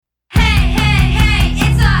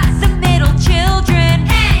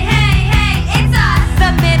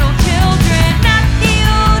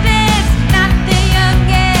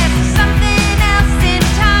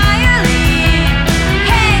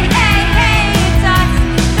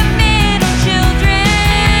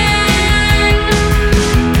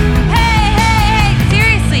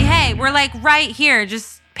right here.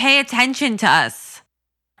 Just pay attention to us.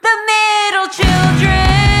 The middle children.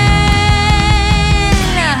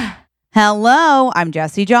 Hello, I'm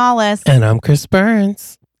Jessie Jollis. And I'm Chris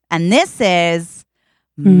Burns. And this is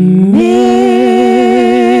Middle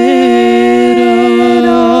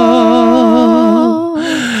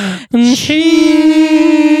Children.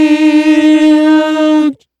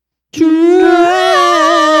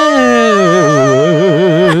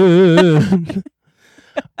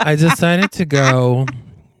 I decided to go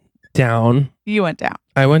down. You went down.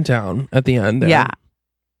 I went down at the end. Yeah.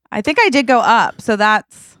 I think I did go up. So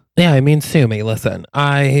that's... Yeah, I mean, sue me. Listen,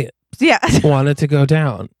 I wanted to go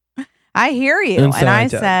down. I hear you. And I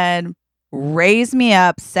said, raise me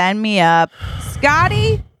up, send me up.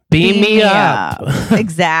 Scotty, beam me up.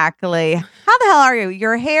 Exactly. How the hell are you?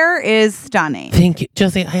 Your hair is stunning. Thank you.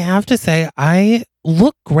 Jessie, I have to say, I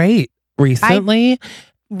look great recently.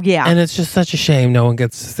 Yeah. And it's just such a shame no one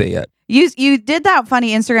gets to see it. You did that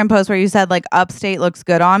funny Instagram post where you said like upstate looks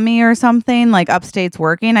good on me or something, like upstate's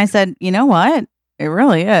working. I said, you know what? It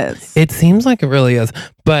really is. It seems like it really is.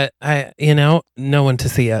 But no one to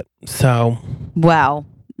see it. So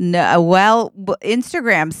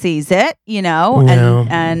Instagram sees it,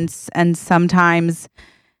 and sometimes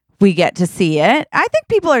we get to see it. I think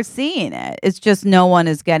people are seeing it. It's just no one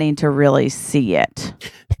is getting to really see it.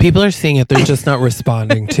 People are seeing it. They're just not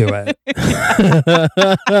responding to it.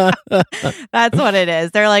 That's what it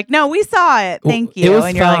is. They're like, no, we saw it. Thank you. It was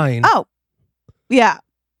and you're fine. like, oh, yeah.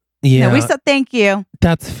 Yeah. No, we saw. Thank you.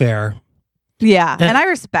 That's fair. Yeah. And I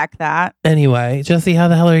respect that. Anyway, Jessie, how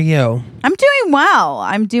the hell are you? I'm doing well.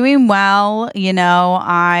 I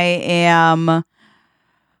am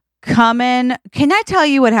coming. Can I tell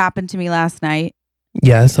you what happened to me last night?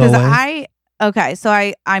 Yes, always.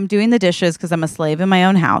 I'm doing the dishes because I'm a slave in my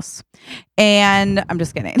own house. And I'm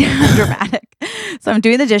just kidding. I'm dramatic. So I'm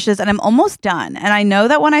doing the dishes and I'm almost done. And I know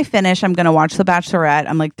that when I finish, I'm going to watch The Bachelorette.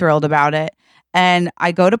 I'm like thrilled about it. And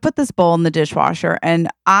I go to put this bowl in the dishwasher and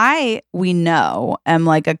am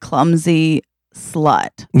like a clumsy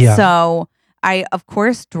slut. Yeah. So I, of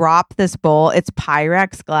course, drop this bowl. It's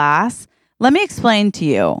Pyrex glass. Let me explain to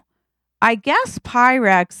you. I guess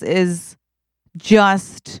Pyrex is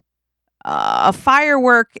just a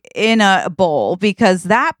firework in a bowl because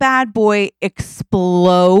that bad boy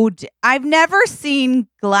explode. I've never seen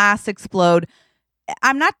glass explode.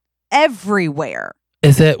 I'm not everywhere.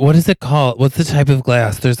 What is it called? What's the type of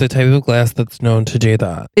glass? There's a type of glass that's known to do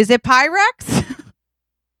that. Is it Pyrex?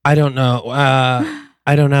 I don't know.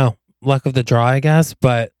 I don't know. Luck of the draw, I guess.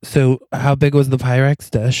 But so how big was the Pyrex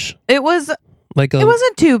dish? It wasn't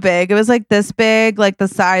too big. It was like this big, like the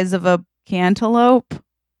size of a cantaloupe.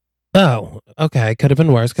 Oh, okay. Could have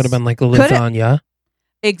been worse. Could have been like a lasagna.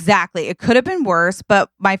 Exactly. It could have been worse.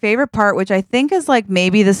 But my favorite part, which I think is like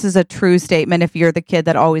maybe this is a true statement if you're the kid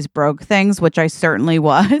that always broke things, which I certainly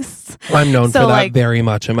was. I'm known for that very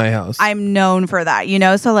much in my house. I'm known for that,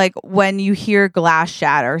 So like when you hear glass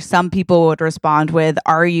shatter, some people would respond with,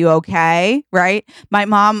 "Are you okay?" Right? My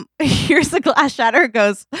mom hears the glass shatter and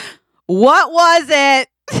goes, "What was it?"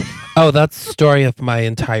 Oh, that's the story of my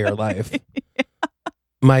entire life.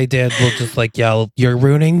 My dad will just like yell, "You're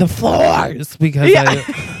ruining the floors," because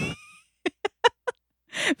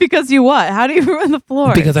because you what? How do you ruin the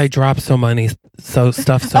floors? Because I drop so much,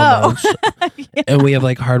 and we have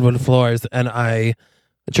like hardwood floors, and I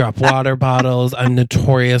drop water bottles. I'm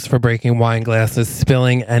notorious for breaking wine glasses,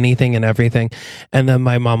 spilling anything and everything. And then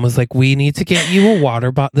my mom was like, "We need to get you a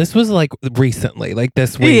water bottle." This was like recently, like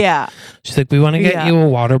this week. Yeah, she's like, "We want to get you a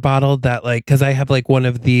water bottle that like," because I have like one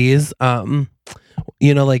of these.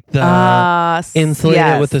 Like the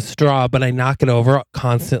insulated with a straw, but I knock it over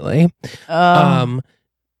constantly. And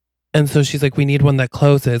so she's like, "We need one that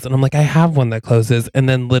closes." And I'm like, "I have one that closes." And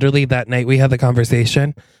then literally that night we had the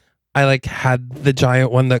conversation. I like had the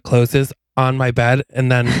giant one that closes on my bed.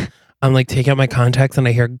 And then I'm like taking out my contacts and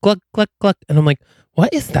I hear gluck, gluck, gluck. And I'm like,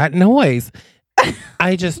 what is that noise?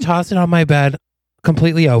 I just tossed it on my bed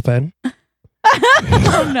completely open.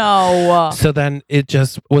 Oh no. So then it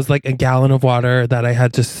just was like a gallon of water that I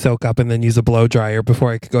had to soak up and then use a blow dryer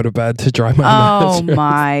before I could go to bed to dry my mattress. Oh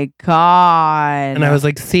my God. And I was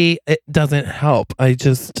like, see, it doesn't help.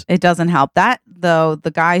 It doesn't help. That though,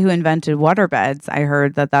 the guy who invented waterbeds, I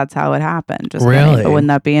heard that's how it happened. Just really? Kidding. But wouldn't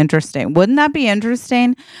that be interesting?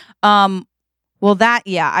 Well,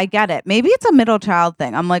 I get it. Maybe it's a middle child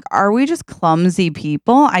thing. I'm like, are we just clumsy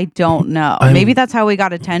people? I don't know. Maybe that's how we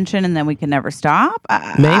got attention and then we can never stop.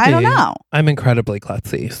 Maybe. I don't know. I'm incredibly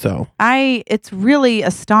klutzy, so. It's really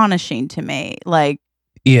astonishing to me. Like,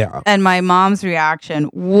 yeah. And my mom's reaction,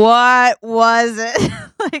 what was it?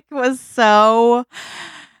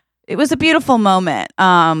 it was a beautiful moment.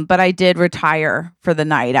 But I did retire for the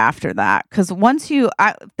night after that. Because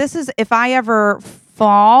if I ever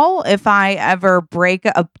fall, if I ever break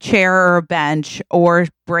a chair or a bench or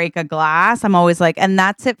break a glass, I'm always like, and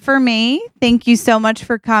that's it for me. Thank you so much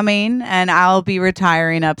for coming. And I'll be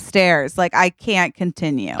retiring upstairs. Like, I can't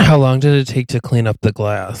continue. How long did it take to clean up the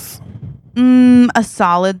glass? A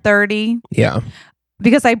solid 30. Yeah.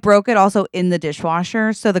 Because I broke it also in the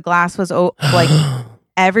dishwasher. So the glass was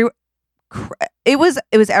everywhere. It was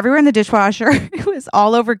everywhere in the dishwasher. It was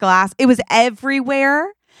all over glass. It was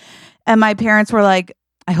everywhere. And my parents were like,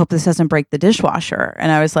 I hope this doesn't break the dishwasher.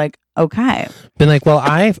 And I was like, okay. Been like, well,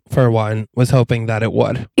 I, for one, was hoping that it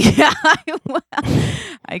would. Yeah.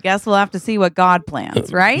 I guess we'll have to see what God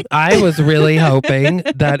plans, right? I was really hoping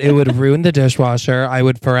that it would ruin the dishwasher. I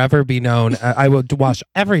would forever be known. I would wash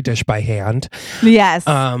every dish by hand. Yes.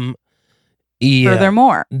 Yeah.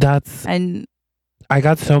 Furthermore. I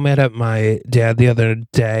got so mad at my dad the other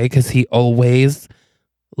day because he always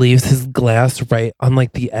leaves his glass right on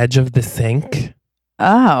like the edge of the sink.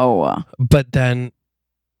 Oh. But then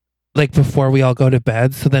like before we all go to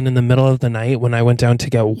bed, so then in the middle of the night when I went down to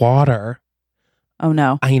get water, oh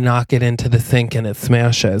no, I knock it into the sink and it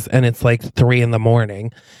smashes and it's like 3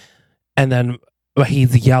 a.m. and then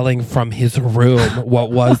he's yelling from his room,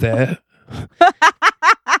 what was it?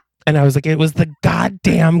 And I was like, it was the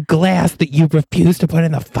goddamn glass that you refused to put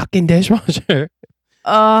in the fucking dishwasher.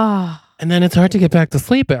 Oh. And then it's hard to get back to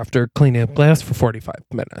sleep after cleaning up glass for 45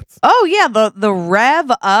 minutes. Oh, yeah. The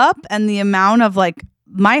rev up and the amount of like,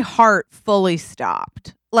 my heart fully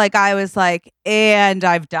stopped. Like I was like, and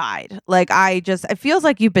I've died. Like it feels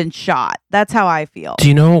like you've been shot. That's how I feel. Do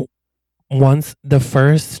you know, once the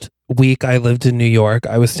first week I lived in New York,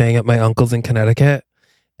 I was staying at my uncle's in Connecticut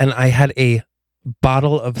and I had a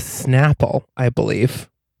bottle of Snapple, I believe.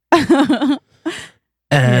 And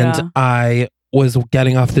yeah. I was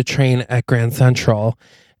getting off the train at Grand Central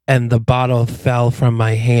and the bottle fell from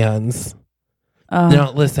my hands.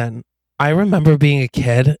 Now, listen, I remember being a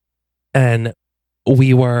kid and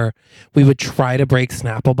we would try to break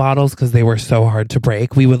Snapple bottles because they were so hard to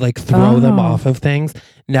break. We would like throw them off of things.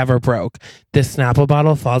 Never broke. This Snapple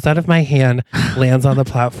bottle falls out of my hand, lands on the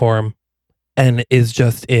platform, and is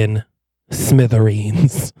just in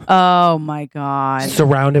smithereens. Oh my God.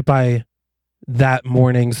 Surrounded by that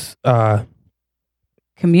morning's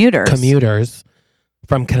commuters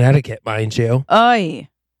from Connecticut, mind you. Oy.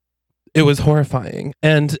 It was horrifying.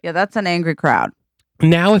 And yeah, that's an angry crowd.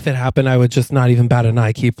 Now, if it happened, I would just not even bat an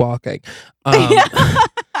eye, keep walking.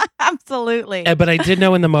 Absolutely. But I did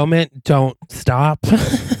know in the moment, don't stop.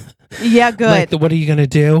 Yeah, good. Like, what are you going to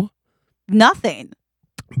do? Nothing.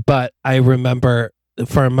 But I remember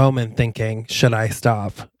for a moment thinking, should I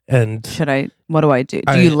stop? And what do I do?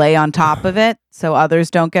 Do you lay on top of it so others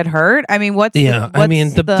don't get hurt? I mean,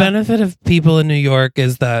 the benefit of people in New York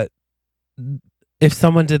is that if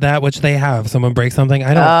someone did that, which they have, someone breaks something,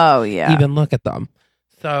 I don't even look at them.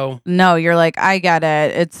 So no, you're like, I get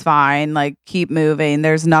it. It's fine. Like, keep moving.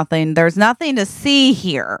 There's nothing to see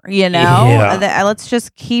here, you know? Yeah. Let's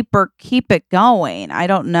just keep it going. I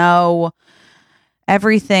don't know.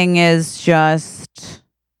 Everything is just,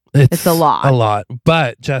 it's a lot. A lot.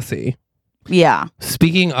 But Jessie. Yeah.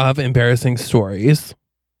 Speaking of embarrassing stories.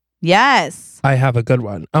 Yes. I have a good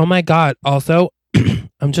one. Oh my God. Also,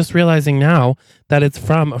 I'm just realizing now that it's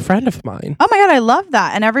from a friend of mine. Oh my God, I love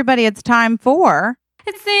that. And everybody, it's time for...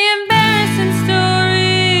 It's the embarrassing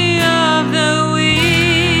story of the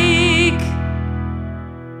week.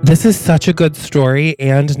 This is such a good story.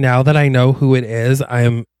 And now that I know who it is, I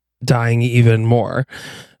am dying even more.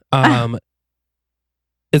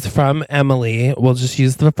 It's from Emily. We'll just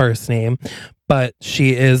use the first name. But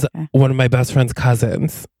she is one of my best friend's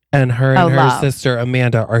cousins. And her sister,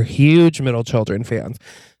 Amanda, are huge Middle Children fans.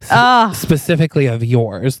 Specifically of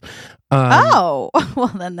yours. Well,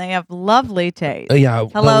 then they have lovely taste. Yeah.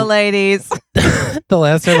 Hello, ladies. The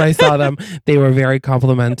last time I saw them, they were very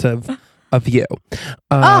complimentive of you.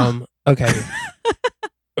 Okay.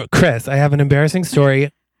 Chris, I have an embarrassing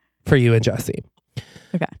story for you and Jessie.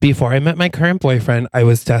 Okay. Before I met my current boyfriend, I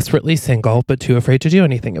was desperately single, but too afraid to do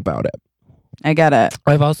anything about it. I get it.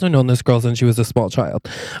 I've also known this girl since she was a small child.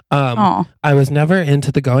 I was never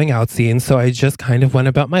into the going out scene, so I just kind of went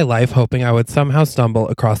about my life hoping I would somehow stumble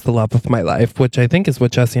across the love of my life, which I think is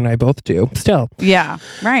what Jessie and I both do still. Yeah,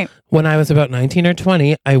 right. When I was about 19 or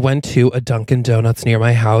 20, I went to a Dunkin' Donuts near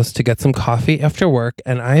my house to get some coffee after work,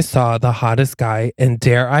 and I saw the hottest guy, and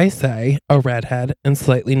dare I say, a redhead and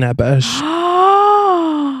slightly nebbish.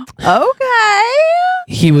 Okay.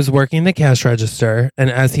 He was working the cash register, and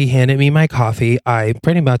as he handed me my coffee, I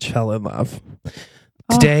pretty much fell in love.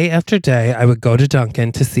 Day after day, I would go to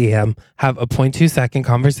Dunkin' to see him, have a 0.2-second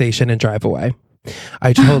conversation, and drive away.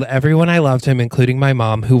 I told everyone I loved him, including my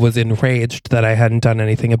mom, who was enraged that I hadn't done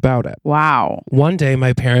anything about it. Wow. One day,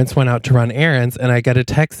 my parents went out to run errands, and I get a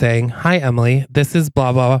text saying, "Hi, Emily. This is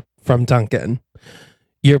blah, blah from Dunkin'.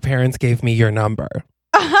 Your parents gave me your number."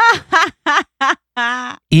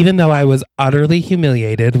 Even though I was utterly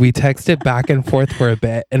humiliated, we texted back and forth for a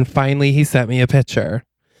bit, and finally he sent me a picture.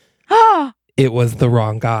 It was the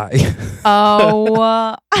wrong guy.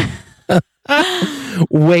 Oh.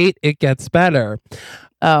 Wait, it gets better.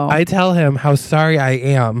 Oh. I tell him how sorry I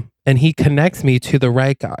am, and he connects me to the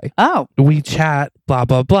right guy. Oh. We chat, blah,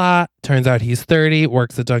 blah, blah. Turns out he's 30,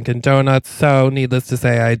 works at Dunkin' Donuts. So needless to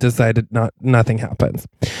say, I decided nothing happens.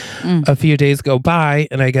 A few days go by,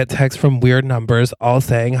 and I get texts from weird numbers all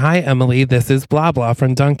saying, "Hi, Emily, this is blah, blah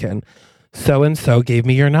from Dunkin'. So-and-so gave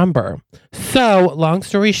me your number." So, long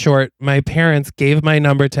story short, my parents gave my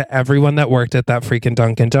number to everyone that worked at that freaking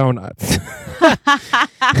Dunkin' Donuts.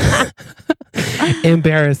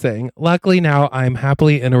 Embarrassing. Luckily now I'm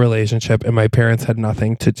happily in a relationship and my parents had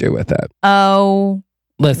nothing to do with it. Oh.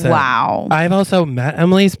 Listen. Wow. I've also met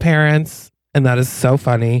Emily's parents, and that is so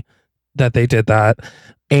funny that they did that.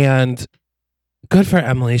 And good for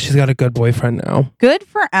Emily. She's got a good boyfriend now. Good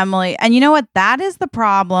for Emily. And you know what? That is the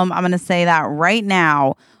problem. I'm going to say that right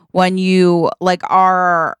now. When you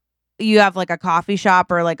you have like a coffee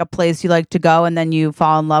shop or like a place you like to go, and then you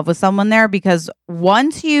fall in love with someone there, because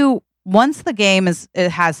once the game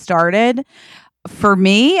has started, for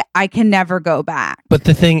me, I can never go back. But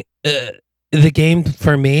the thing, the game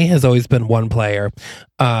for me has always been one player.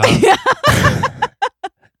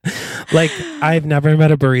 Like, I've never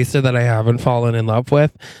met a barista that I haven't fallen in love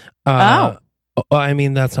with. I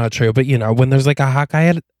mean, that's not true. But, when there's like a hot guy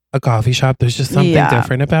at a coffee shop, there's just something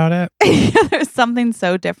different about it. Yeah, there's something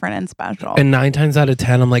so different and special. And 9 times out of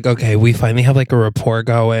 10, I'm like, okay, we finally have like a rapport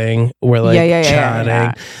going. We're like chatting.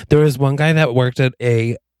 Yeah. There was one guy that worked at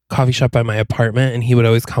a coffee shop by my apartment, and he would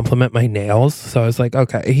always compliment my nails. So I was like,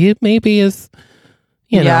 okay, he maybe is,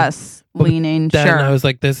 yes. Leaning, then sure. I was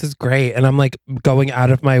like, this is great. And I'm like going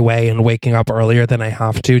out of my way and waking up earlier than I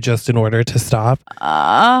have to just in order to stop.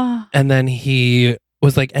 And then he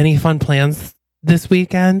was like, "Any fun plans this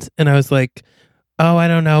weekend?" And I was like, "Oh, I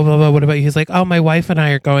don't know, blah, blah. What about you?" He's like, "Oh, my wife and I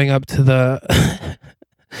are going up to the..."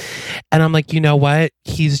 And I'm like, you know what?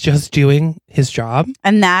 He's just doing his job.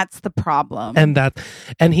 And that's the problem.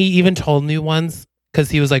 And he even told me once, because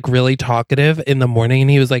he was like really talkative in the morning,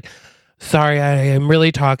 and he was like, "Sorry, I am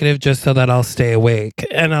really talkative just so that I'll stay awake."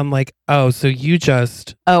 And I'm like, oh, so you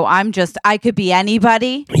just... Oh, I could be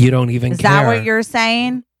anybody? You don't even care. Is that what you're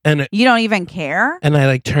saying? And you don't even care? And I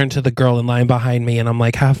like turned to the girl in line behind me, and I'm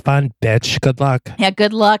like, have fun, bitch. Good luck. Yeah,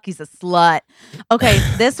 good luck. He's a slut. Okay,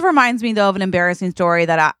 this reminds me though of an embarrassing story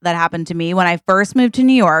that happened to me when I first moved to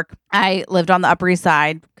New York. I lived on the Upper East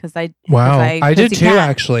Side because I did too,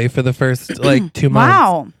 actually, for the first like 2 months.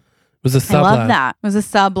 Wow. It was a sublet. I love that. It was a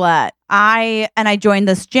sublet. I joined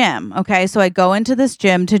this gym. Okay. So I go into this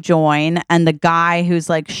gym to join, and the guy who's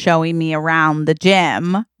like showing me around the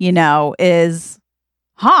gym, is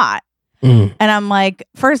hot. And I'm like,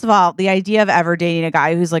 first of all, the idea of ever dating a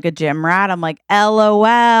guy who's like a gym rat, I'm like,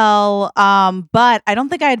 LOL. But I don't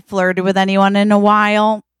think I had flirted with anyone in a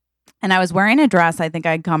while. And I was wearing a dress. I think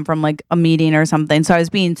I'd come from like a meeting or something. So I was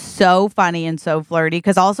being so funny and so flirty,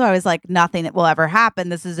 because also I was like, nothing that will ever happen.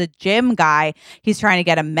 This is a gym guy. He's trying to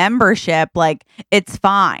get a membership. Like, it's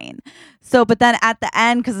fine. So, but then at the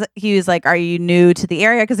end, because he was like, "Are you new to the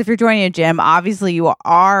area?" Because if you're joining a gym, obviously you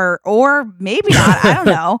are, or maybe not. I don't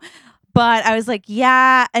know. But I was like,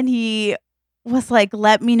 yeah. And he was like,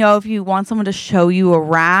 "Let me know if you want someone to show you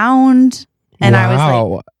around." And I was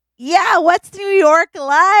like, yeah, what's New York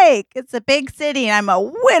like? It's a big city, and I'm a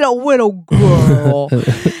little girl.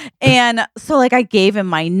 And so like I gave him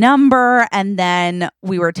my number, and then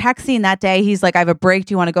we were texting that day. He's like, "I have a break.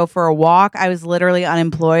 Do you want to go for a walk?" I was literally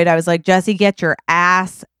unemployed. I was like, "Jesse, get your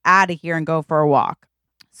ass out of here and go for a walk."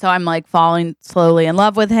 So I'm like falling slowly in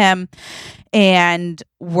love with him. And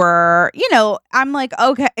we're, I'm like,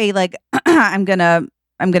 okay, like I'm gonna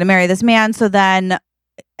marry this man. So then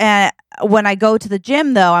when I go to the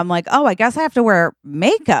gym, though, I'm like, oh, I guess I have to wear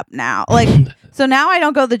makeup now. Like, so now I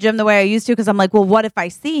don't go to the gym the way I used to, because I'm like, well, what if I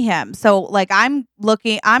see him? So like I'm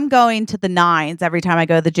going to the nines every time I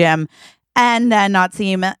go to the gym, and then not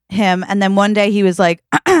seeing him. And then one day he was like,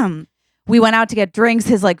 we went out to get drinks.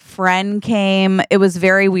 His like friend came. It was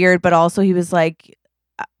very weird, but also he was like,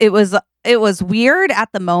 it was it was weird at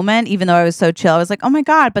the moment, even though I was so chill. I was like, oh my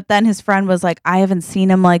God. But then his friend was like, I haven't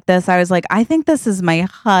seen him like this. I was like, I think this is my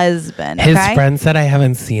husband. His friend said, I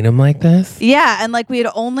haven't seen him like this. Yeah. And like we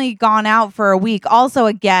had only gone out for a week. Also,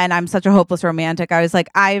 again, I'm such a hopeless romantic. I was like,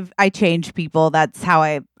 I change people. That's how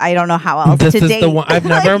I don't know how else this to is date. The one. I've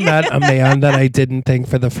never met a man that I didn't think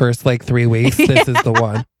for the first like 3 weeks. This is the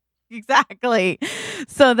one. Exactly.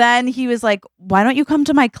 So then he was like, why don't you come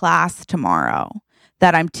to my class tomorrow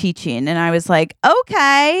that I'm teaching? And I was like,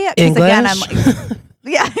 okay. English? Again, I'm like,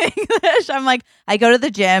 yeah, English. I'm like, I go to the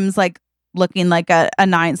gyms like looking like a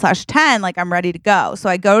 9/10, like I'm ready to go. So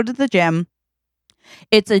I go to the gym.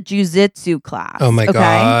 It's a jujitsu class. Oh my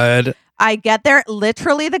God. I get there.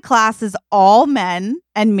 Literally the class is all men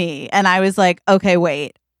and me. And I was like, okay,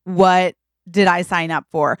 wait, what did I sign up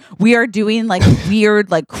for? We are doing like weird,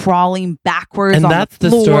 like crawling backwards. And on that's the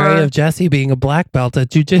floor. story of Jesse being a black belt at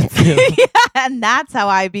jiu-jitsu. Yeah, and that's how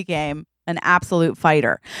I became an absolute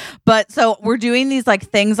fighter. But so we're doing these like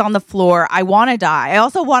things on the floor. I want to die. I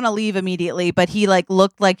also want to leave immediately, but he like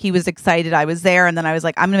looked like he was excited I was there. And then I was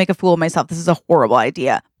like, I'm going to make a fool of myself. This is a horrible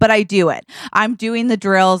idea, but I do it. I'm doing the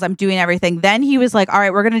drills. I'm doing everything. Then he was like, all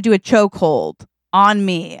right, we're going to do a chokehold on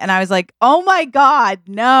me. And I was like, oh my God,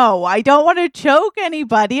 no, I don't want to choke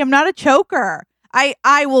anybody. I'm not a choker.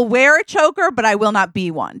 I will wear a choker, but I will not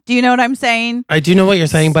be one. Do you know what I'm saying? I do know what you're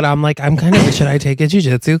saying, but I'm like, I'm kind of, should I take a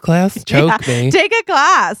jiu-jitsu class? Choke me. Take a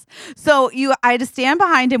class. So I had to stand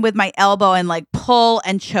behind him with my elbow and like pull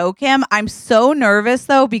and choke him. I'm so nervous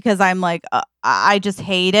though, because I'm like, I just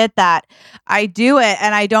hate it that I do it.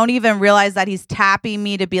 And I don't even realize that he's tapping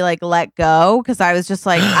me to be like, let go. Cause I was just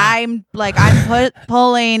like, I'm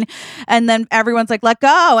pulling. And then everyone's like, let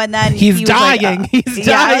go. And then he's dying. Like, he's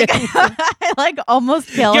dying. Like, I like almost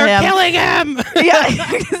kill him. You're killing him. Yeah,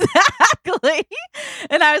 exactly.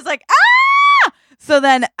 And I was like, ah! So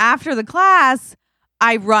then after the class,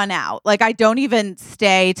 I run out. Like I don't even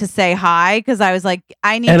stay to say hi because I was like,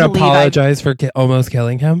 I need to apologize for almost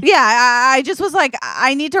killing him. Yeah, I just was like,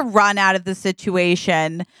 I need to run out of the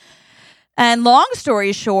situation. And long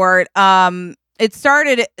story short, it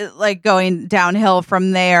started like going downhill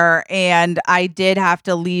from there, and I did have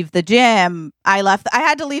to leave the gym. I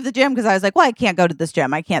had to leave the gym because I was like, well, I can't go to this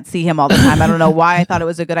gym. I can't see him all the time. I don't know why I thought it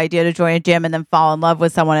was a good idea to join a gym and then fall in love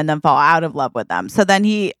with someone and then fall out of love with them. So then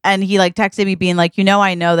he like texted me being like,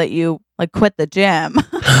 I know that you like quit the gym.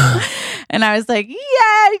 And I was like, yeah,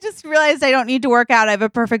 I just realized I don't need to work out. I have a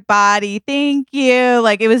perfect body. Thank you.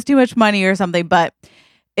 Like it was too much money or something, but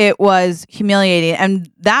it was humiliating. And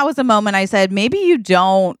that was a moment I said, maybe you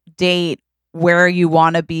don't date where you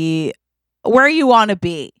want to be.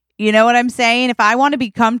 You know what I'm saying? If I want to be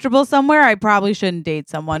comfortable somewhere, I probably shouldn't date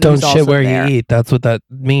someone Don't shit where you eat. That's what that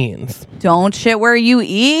means. Don't shit where you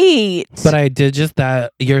eat. But I did just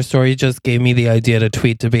that. Your story just gave me the idea to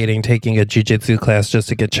tweet debating taking a jiu-jitsu class just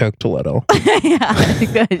to get choked a little. Yeah,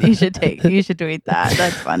 good. You should tweet that.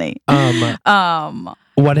 That's funny.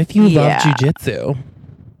 What if you love jiu-jitsu?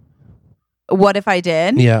 What if I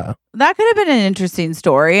did? Yeah. That could have been an interesting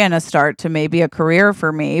story and a start to maybe a career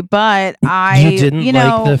for me, but you didn't you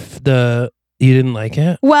didn't like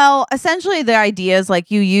it? Well, essentially the idea is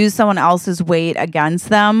like you use someone else's weight against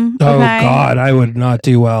them. Oh God, I would not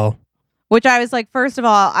do well. Which I was like, first of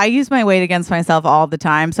all, I use my weight against myself all the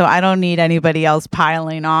time, so I don't need anybody else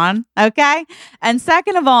piling on. Okay. And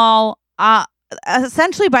second of all,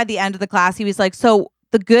 essentially by the end of the class, he was like, so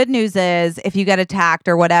the good news is if you get attacked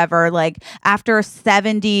or whatever, like after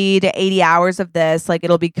 70 to 80 hours of this, like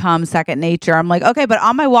it'll become second nature. I'm like, okay, but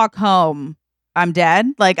on my walk home, I'm dead.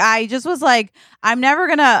 Like I just was like, I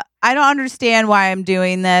don't understand why I'm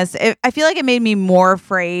doing this. I feel like it made me more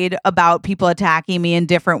afraid about people attacking me in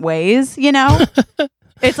different ways,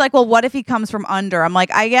 It's like, well, what if he comes from under? I'm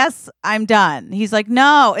like, I guess I'm done. He's like,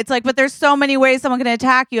 no. It's like, but there's so many ways someone can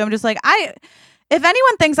attack you. I'm just like, if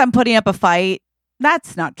anyone thinks I'm putting up a fight,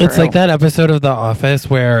 that's not true. It's like that episode of The Office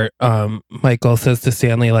where Michael says to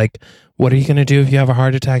Stanley, like, what are you going to do if you have a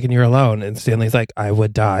heart attack and you're alone? And Stanley's like, I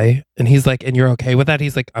would die. And he's like, and you're okay with that?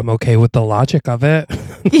 He's like, I'm okay with the logic of it.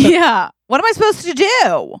 Yeah. What am I supposed to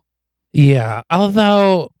do? Yeah.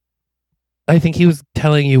 Although I think he was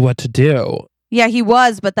telling you what to do. Yeah, he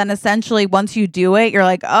was. But then essentially once you do it, you're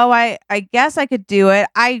like, oh, I guess I could do it.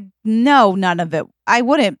 I know none of it. I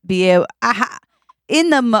wouldn't be able...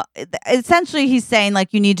 essentially he's saying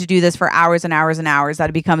like you need to do this for hours and hours and hours, that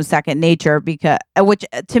it becomes second nature, which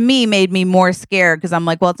to me made me more scared because I'm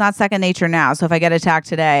like, well, it's not second nature now, so if I get attacked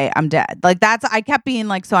today, I'm dead. Like I kept being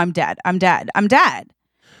like, so I'm dead.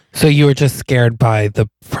 So you were just scared by the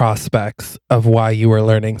prospects of why you were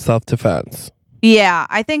learning self-defense. Yeah,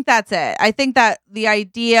 I think that's it. I think that the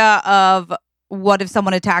idea of what if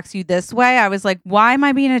someone attacks you this way, I was like, why am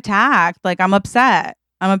I being attacked? Like, I'm upset.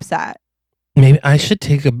 Maybe I should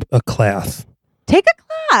take a class. Take a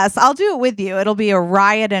class. I'll do it with you. It'll be a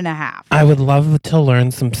riot and a half. I would love to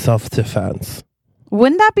learn some self-defense.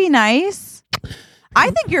 Wouldn't that be nice? I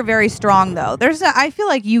think you're very strong, though. I feel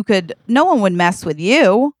like no one would mess with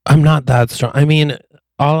you. I'm not that strong. I mean,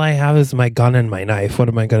 all I have is my gun and my knife. What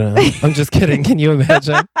am I I'm just kidding. Can you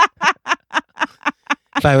imagine?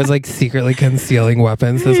 If I was like secretly concealing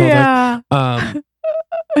weapons this whole time.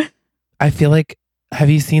 I feel like, have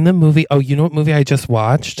you seen the movie? Oh, you know what movie I just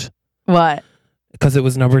watched? What? Because it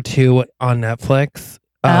was number 2 on Netflix.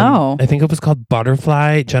 I think it was called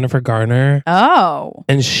Butterfly, Jennifer Garner. Oh.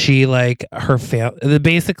 And she like her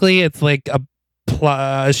basically it's like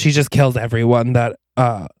she just kills everyone that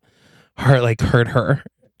hurt her.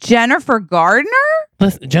 Jennifer Gardner?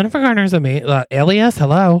 Listen, Jennifer Garner's amazing. Alias,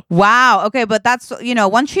 hello. Wow. Okay, but that's,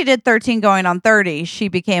 once she did 13 going on 30, she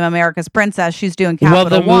became America's Princess. She's doing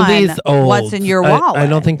Capital One. The movie's old. What's in your wallet? I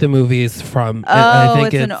don't think the movie's from... I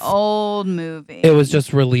think it's an old movie. It was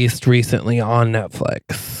just released recently on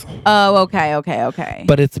Netflix. Oh, okay.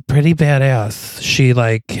 But it's pretty badass. She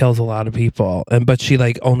like kills a lot of people, but she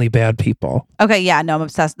like only bad people. Okay, yeah, no, I'm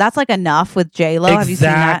obsessed. That's like Enough with J-Lo. Exactly. Have you seen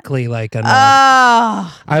that? Exactly like Enough.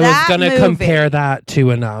 Oh, I was going to compare that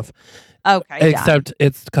to Enough. Okay, except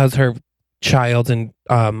it's because her child and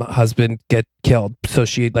husband get killed, so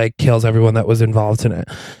she like kills everyone that was involved in it.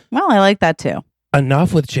 Well, I like that too.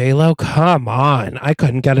 Enough with J-Lo? Come on. I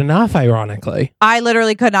couldn't get enough, ironically. I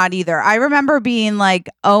literally could not either. I remember being like,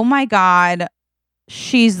 oh my God,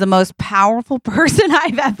 she's the most powerful person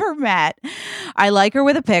I've ever met. I like her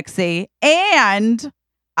with a pixie. And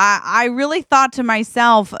I really thought to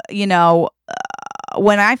myself,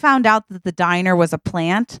 when I found out that the diner was a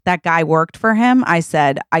plant, that guy worked for him, I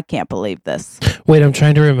said, I can't believe this. Wait, I'm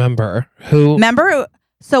trying to remember. Who? Remember?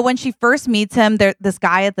 So when she first meets him, this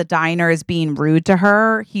guy at the diner is being rude to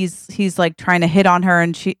her. He's like trying to hit on her,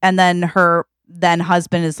 and then her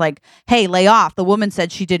husband is like, hey, lay off. The woman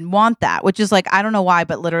said she didn't want that, which is like, I don't know why,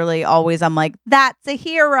 but literally always I'm like, that's a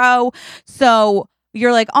hero. So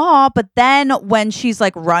you're like, oh, but then when she's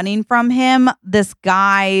like running from him, this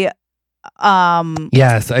guy...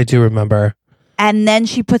 Yes, I do remember. And then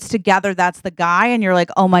she puts together that's the guy, and you're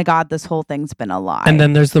like, oh my God, this whole thing's been a lie. And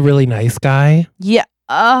then there's the really nice guy. Yeah.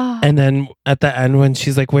 And then at the end when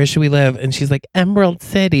she's like, where should we live? And she's like, Emerald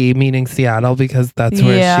City, meaning Seattle, because that's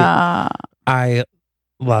where I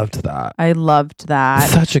loved that. I loved that.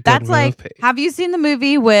 Such a good movie. Like, have you seen the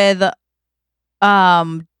movie with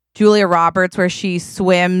Julia Roberts where she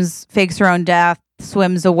fakes her own death,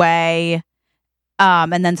 swims away,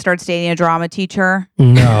 and then starts dating a drama teacher?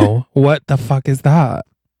 No. What the fuck is that?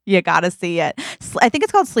 You gotta see it. I think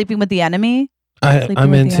it's called Sleeping with the Enemy.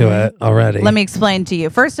 I'm into it already. Let me explain to you.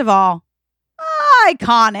 First of all,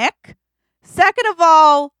 iconic. Second of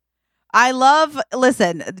all,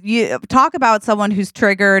 listen, you talk about someone who's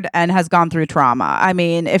triggered and has gone through trauma. I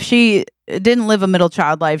mean, if she didn't live a middle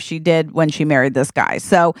child life, she did when she married this guy.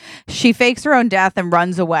 So she fakes her own death and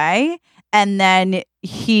runs away. And then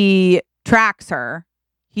he tracks her.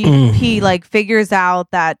 He like figures out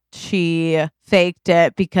that she faked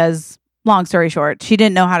it because, long story short, she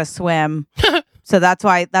didn't know how to swim. So that's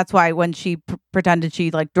why when she pretended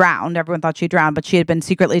she like drowned, everyone thought she drowned, but she had been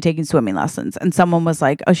secretly taking swimming lessons. And someone was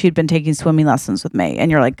like, oh, she'd been taking swimming lessons with me.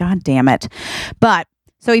 And you're like, God damn it. But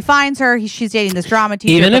so he finds her. She's dating this drama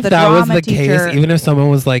teacher. Even if that was the case, even if someone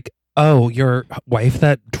was like, oh, your wife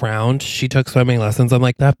that drowned, she took swimming lessons. I'm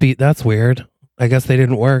like, that's weird. I guess they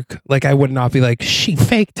didn't work. Like, I would not be like, she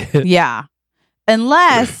faked it. Yeah.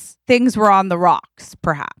 Unless things were on the rocks,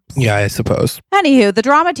 perhaps. Yeah, I suppose. Anywho, the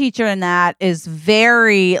drama teacher in that is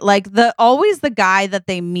very like always the guy that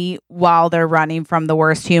they meet while they're running from the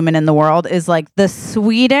worst human in the world is like the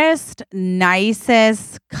sweetest,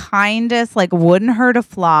 nicest, kindest, like wouldn't hurt a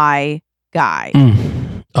fly guy.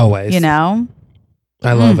 Always. I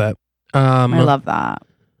love it. I love that.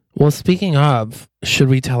 Well, speaking of, should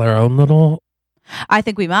we tell our own little I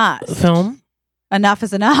think we must. Film? Enough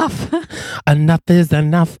is enough. Enough is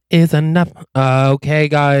enough is enough. Okay,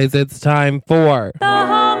 guys, it's time for the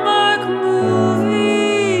Hallmark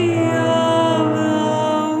Movie of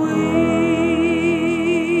the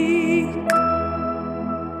Week.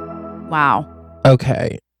 Wow.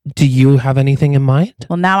 Okay. Do you have anything in mind?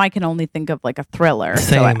 Well, now I can only think of like a thriller.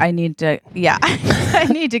 Same. So I need to, I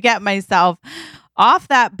need to get myself off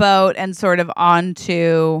that boat and sort of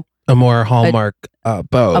onto a more Hallmark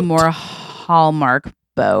boat. A more Hallmark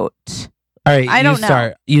boat. All right, I don't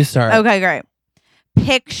know. You start. Okay, great.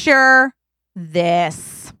 Picture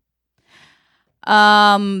this.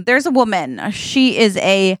 There's a woman. She is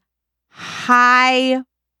a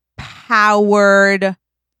high-powered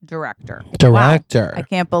director. Wow. I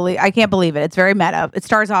can't believe it. It's very meta. It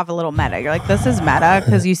starts off a little meta. You're like, this is meta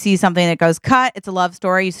because you see something that goes cut. It's a love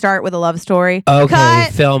story. You start with a love story. Okay,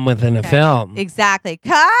 cut. Film within a film. Exactly.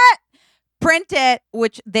 Cut. Print it,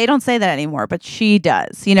 which they don't say that anymore, but she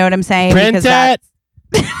does. You know what I'm saying? Print it.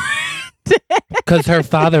 Because her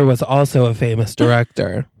father was also a famous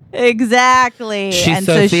director. Exactly. She's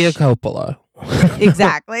Sofia Coppola.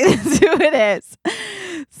 Exactly. That's who it is.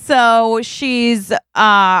 So she's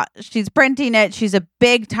printing it. She's a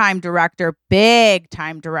big time director.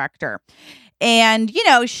 And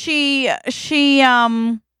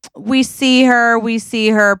we see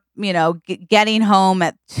her, getting home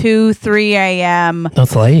at 2-3 a.m.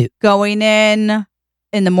 That's late. Going in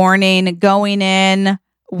the morning,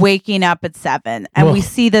 waking up at 7. And we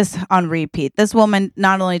see this on repeat. This woman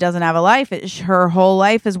not only doesn't have a life, her whole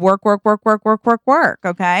life is work.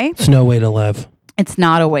 Okay. It's no way to live. It's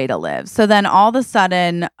not a way to live. So then all of a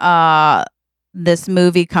sudden, this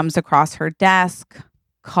movie comes across her desk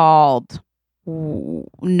called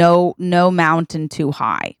No Mountain Too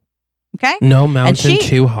High. Okay. No Mountain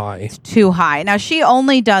Too High. Too high. Now she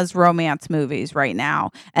only does romance movies right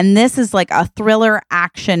now. And this is like a thriller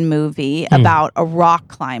action movie about a rock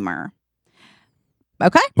climber.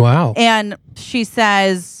 Okay. Wow. And she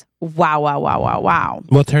says, wow.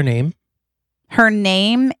 What's her name? Her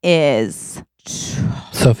name is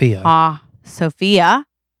Sophia. Sophia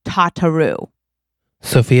Tataru.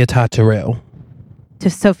 Sophia Tataru.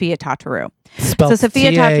 Sophia Tataru. Spelled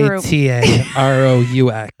Sophia Tataru.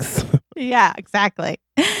 Tatarux. Yeah, exactly.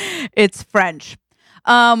 It's French.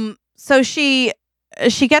 So she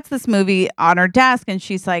gets this movie on her desk and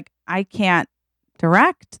she's like, I can't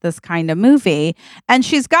direct this kind of movie. And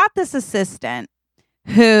she's got this assistant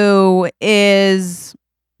who is,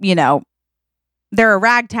 they're a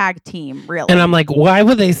ragtag team, really. And I'm like, why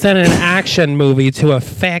would they send an action movie to a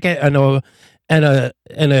faggot and a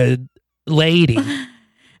lady?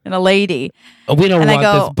 And a lady. We don't want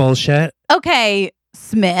this bullshit. Okay,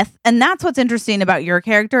 Smith. And that's what's interesting about your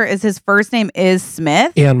character is his first name is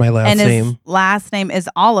Smith. And my last name. His last name is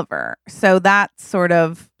Oliver. So that's sort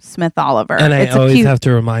of Smith Oliver. And I always have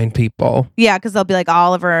to remind people. Yeah, because they'll be like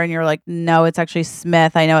Oliver and you're like, no, it's actually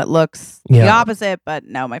Smith. I know it looks the opposite, but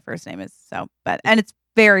no, my first name is so. And it's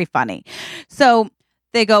very funny. So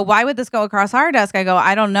they go, why would this go across our desk? I go,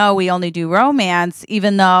 I don't know. We only do romance,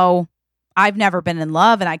 even though I've never been in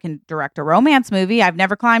love and I can direct a romance movie. I've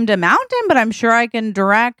never climbed a mountain, but I'm sure I can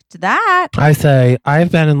direct that. I say,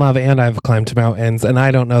 I've been in love and I've climbed mountains and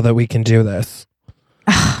I don't know that we can do this.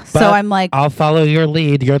 So I'm like, I'll follow your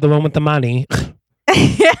lead. You're the one with the money.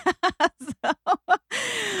 Yeah.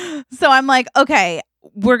 So I'm like, okay,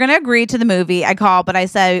 we're going to agree to the movie. I call, but I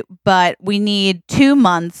say, but we need 2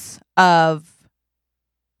 months of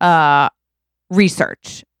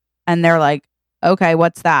research. And they're like, okay,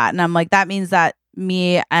 what's that? And I'm like, that means that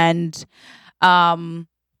me and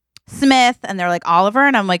Smith, and they're like, Oliver.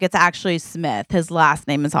 And I'm like, it's actually Smith. His last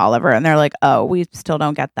name is Oliver. And they're like, oh, we still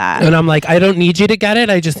don't get that. And I'm like, I don't need you to get it.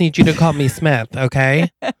 I just need you to call me Smith, okay?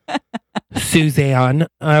 Suzanne.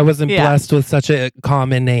 I wasn't blessed with such a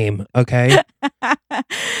common name, okay?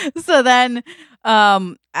 So then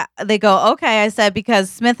they go, okay. I said, because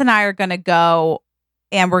Smith and I are going to go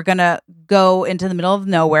and we're going to go into the middle of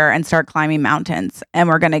nowhere and start climbing mountains. And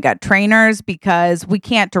we're going to get trainers because we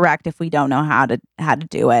can't direct if we don't know how to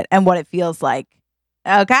do it and what it feels like.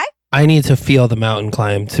 Okay? I need to feel the mountain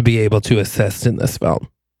climb to be able to assist in this film.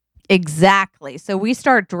 Exactly. So we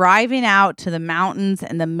start driving out to the mountains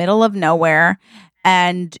in the middle of nowhere.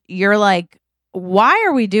 And you're like, why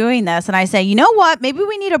are we doing this? And I say, you know what? Maybe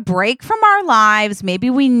we need a break from our lives. Maybe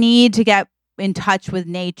we need to get in touch with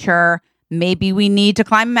nature. Maybe we need to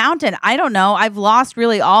climb a mountain. I don't know. I've lost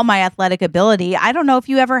really all my athletic ability. I don't know if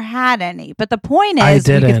you ever had any, but the point is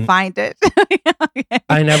we could find it. Okay.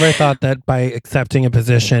 I never thought that by accepting a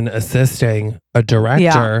position assisting a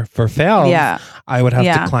director for films, I would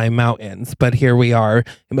have to climb mountains. But here we are,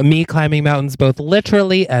 me climbing mountains both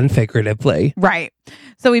literally and figuratively. Right.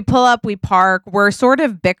 So we pull up, we park. We're sort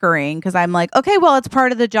of bickering because I'm like, okay, well, it's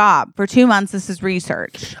part of the job. For 2 months, this is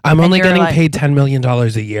research. I'm only getting paid $10 million a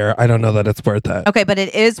year. I don't know that it's worth it. Okay, but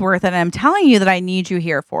it is worth it. And I'm telling you that I need you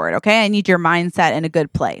here for it. Okay, I need your mindset in a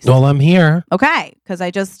good place. Well, I'm here. Okay, because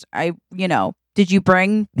did you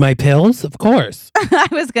bring my pills? Of course. I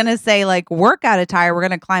was going to say like workout attire. We're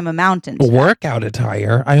going to climb a mountain. Workout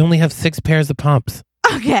attire? I only have 6 pairs of pumps.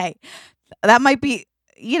 Okay. That might be,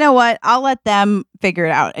 you know what? I'll let them figure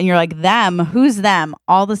it out. And you're like, them? Who's them?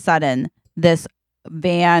 All of a sudden, this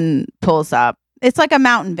van pulls up. It's like a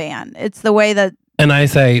mountain van. It's the way that. And I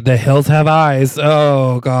say, the hills have eyes.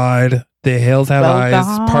 Oh, God. The hills have eyes.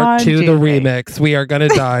 God, Part 2, the remix. We are going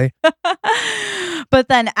to die. But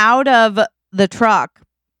then out of the truck,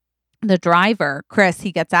 the driver, Chris,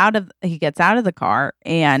 he gets out of the car,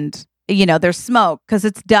 and there's smoke because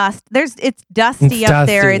it's dust. It's dusty up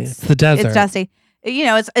there. It's the desert. It's dusty.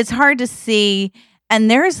 It's hard to see. And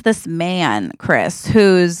there's this man, Chris,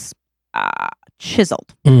 who's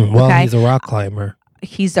chiseled. Well, okay? He's a rock climber.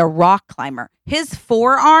 He's a rock climber. His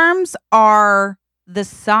forearms are the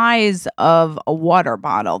size of a water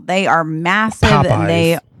bottle. They are massive.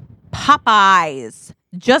 Popeyes. And Popeyes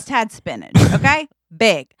just had spinach. Okay.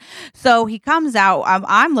 Big. So he comes out.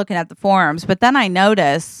 I'm looking at the forearms, but then I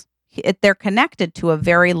notice they're connected to a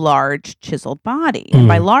very large chiseled body. And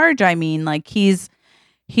by large, I mean like he's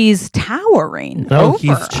towering. Oh,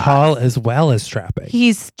 he's tall as well as strapping.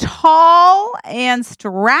 He's tall and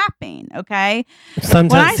strapping. Okay.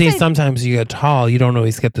 Sometimes you get tall, you don't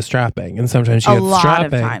always get the strapping, and sometimes you get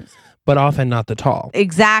strapping, but often not the tall.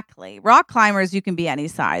 Exactly. Rock climbers, you can be any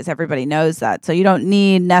size. Everybody knows that. So you don't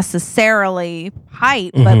need necessarily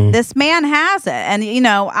height, but this man has it. And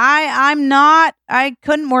I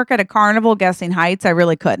couldn't work at a carnival guessing heights. I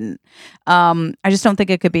really couldn't. I just don't think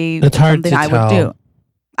it could be something I would do.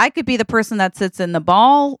 I could be the person that sits in the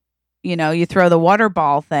ball. You throw the water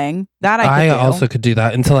ball thing. That I could do. Also could do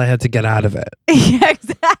that until I had to get out of it. Yeah,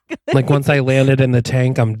 exactly. Like once I landed in the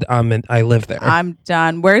tank, I live there. I'm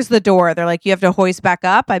done. Where's the door? They're like, you have to hoist back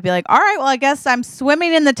up. I'd be like, all right, well, I guess I'm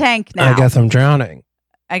swimming in the tank now. I guess I'm drowning.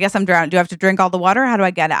 Do I have to drink all the water? How do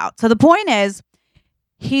I get out? So the point is,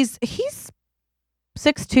 he's 6'2",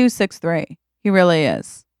 6'3". He really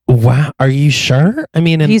is. Wow. Are you sure? I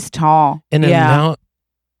mean, he's tall.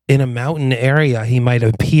 In a mountain area, he might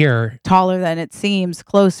appear taller than it seems,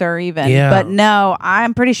 closer even. Yeah. But no,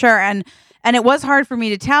 I'm pretty sure. And it was hard for me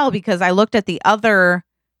to tell because I looked at the other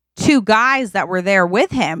 2 guys that were there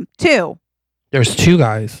with him too. There's 2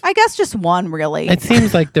 guys. I guess just one, really. It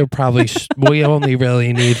seems like they're probably. We only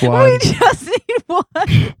really need one. We just need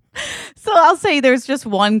one. So I'll say there's just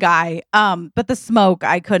one guy. But the smoke,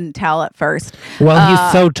 I couldn't tell at first. Well,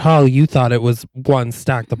 he's so tall, you thought it was one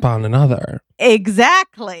stacked upon another.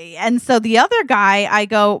 Exactly. And so the other guy, I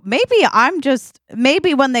go,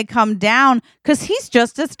 maybe when they come down, because he's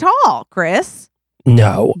just as tall, Chris.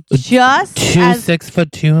 No. Just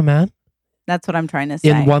 6'2" man? That's what I'm trying to say.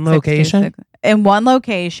 In one location? In one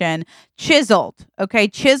location. Chiseled. Okay.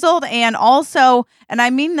 Chiseled. And also, and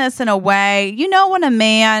I mean this in a way, when a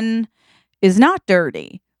man is not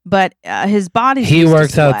dirty, but his body. He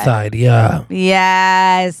works outside. Yeah.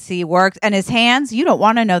 Yes, he works. And his hands, you don't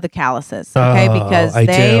want to know the calluses. Okay. Because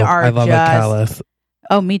they are I love a callus.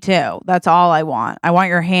 Oh, me too. That's all I want. I want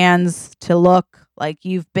your hands to look like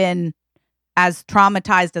you've been as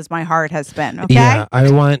traumatized as my heart has been. Okay. Yeah,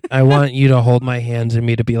 I want you to hold my hands and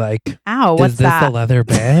me to be like, ow, what's that? Is this a leather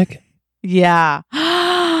bag? Yeah.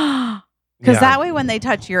 Because that way when they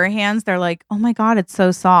touch your hands, they're like, oh my God, it's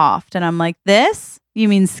so soft. And I'm like, this? You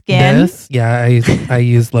mean skin? This? Yeah, I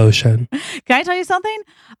use lotion. Can I tell you something?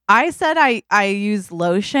 I said I use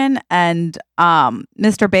lotion, and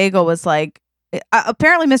Mr. Bagel was like,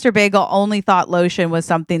 apparently Mr. Bagel only thought lotion was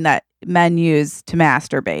something that men use to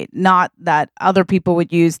masturbate, not that other people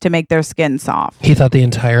would use to make their skin soft. He thought the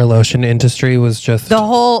entire lotion industry was just the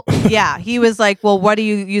whole. Yeah, he was like, well, what do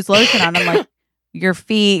you use lotion on? I'm like, your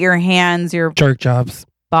feet, your hands, your jerk jobs,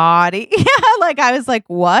 body. Yeah, like I was like,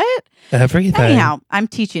 what? Everything. Anyhow, I'm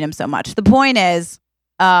teaching him so much. The point is,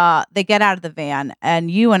 they get out of the van, and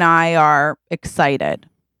you and I are excited.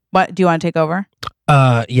 What do you want to take over?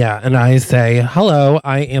 Yeah, and I say, hello,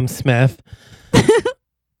 I am Smith.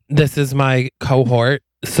 This is my cohort,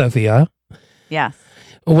 Sophia. Yes.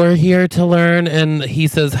 We're here to learn. And he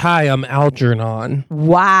says, hi, I'm Algernon.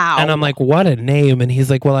 Wow. And I'm like, what a name. And he's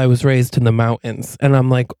like, well, I was raised in the mountains. And I'm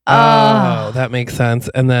like, oh, that makes sense.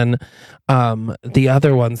 And then the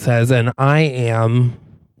other one says, and I am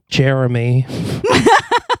Jeremy.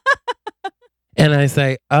 And I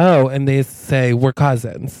say, oh, and they say, we're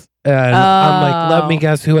cousins. And I'm like, let me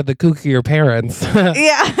guess who had the kookier parents.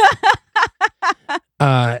 Yeah.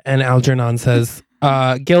 And Algernon says,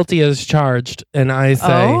 guilty as charged. And I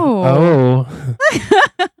say, oh.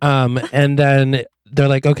 And then they're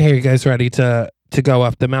like, okay, are you guys ready to go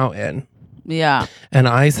up the mountain? Yeah. And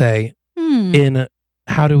I say,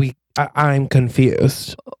 how do we, I'm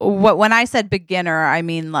confused. When I said beginner, I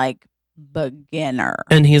mean like beginner.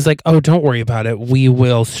 And he's like, oh, don't worry about it. We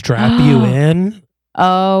will strap you in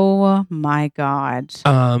Oh my God.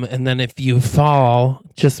 And then if you fall,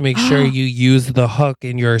 just make sure you use the hook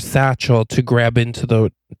in your satchel to grab into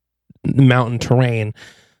the mountain terrain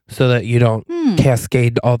so that you don't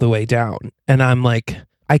cascade all the way down. And I'm like,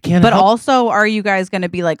 I can't. But also, are you guys going to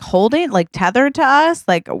be like holding, like tethered to us?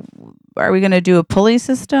 Like, are we going to do a pulley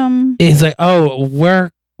system? He's like, oh,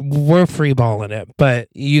 we're free balling it, but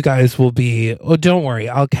you guys will be. Oh, don't worry,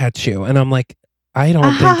 I'll catch you. And I'm like, I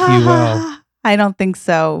don't think you will. I don't think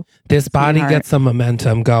so. This body gets some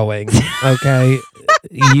momentum going. Okay,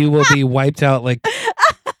 you will be wiped out like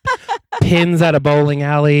pins at a bowling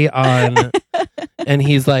alley on. And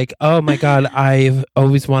he's like, oh my God, I've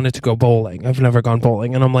always wanted to go bowling. I've never gone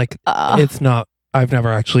bowling. And I'm like, it's not, I've never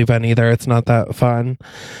actually been either. It's not that fun.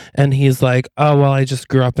 And he's like, oh, well, I just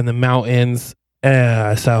grew up in the mountains.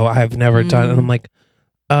 So I've never done. And I'm like,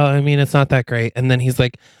 oh, I mean, it's not that great. And then he's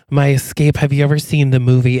like, my escape, have you ever seen the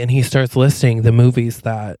movie? And he starts listing the movies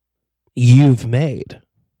that you've made.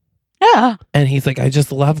 Yeah. And he's like, I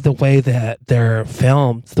just love the way that they're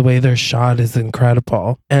filmed. The way they're shot is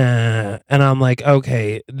incredible. And I'm like,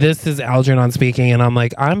 okay, this is Algernon speaking. And I'm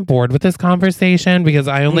like, I'm bored with this conversation because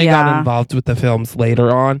I only got involved with the films later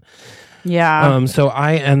on. Yeah. So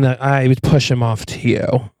I would push him off to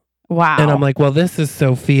you. Wow. And I'm like, well, this is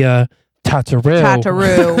Sophia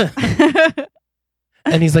Tataru.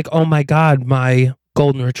 And he's like, oh my God, my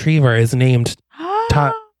golden retriever is named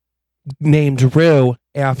Rue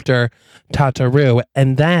after Tataru.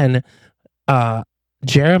 And then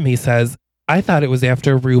Jeremy says, I thought it was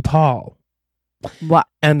after RuPaul. What?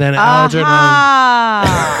 And then Algernon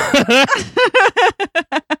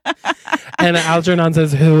and Algernon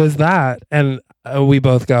says, who is that? And we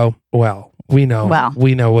both go, well, we know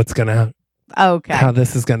what's gonna how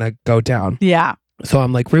this is gonna go down. Yeah. So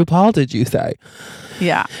I'm like, RuPaul, did you say?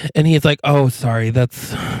 Yeah. And he's like, oh, sorry,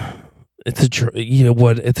 it's a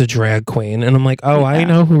drag queen. And I'm like, oh, I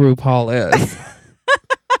know who RuPaul is.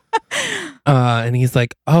 And he's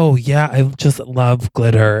like, oh yeah, I just love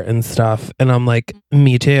glitter and stuff. And I'm like,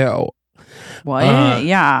 me too. What?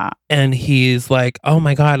 Yeah. And he's like, oh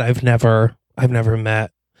my God, I've never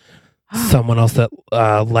met someone else that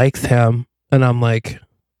likes him. And I'm like,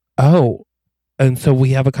 oh. And so we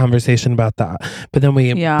have a conversation about that. But then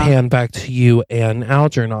we pan back to you and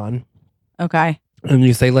Algernon. Okay. And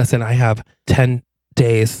you say, listen, I have 10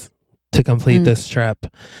 days to complete this trip.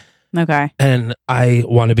 Okay. And I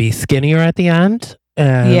want to be skinnier at the end.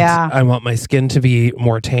 And I want my skin to be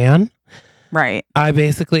more tan. Right.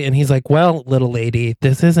 And he's like, well, little lady,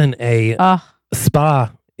 this isn't a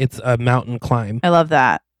spa. It's a mountain climb. I love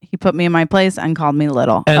that. He put me in my place and called me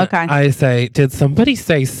little. And okay. I say, did somebody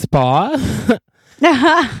say spa?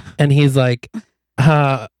 And he's like,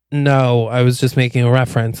 no, I was just making a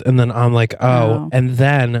reference. And then I'm like, oh. And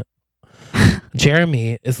then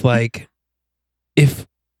Jeremy is like, if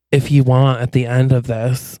you want, at the end of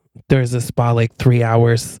this, there's a spa like 3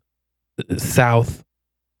 hours south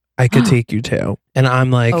I could take you to. And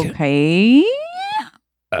I'm like, okay,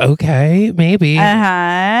 maybe.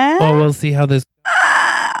 Well, we'll see how this.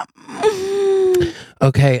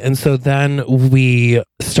 Okay, and so then we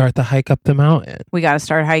start the hike up the mountain. We got to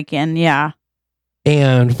start hiking, yeah.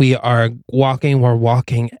 And we're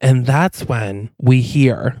walking, and that's when we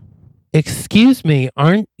hear, excuse me,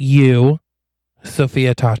 aren't you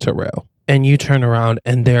Sophia Tataru? And you turn around,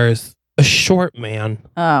 and there's a short man.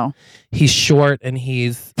 Oh. He's short, and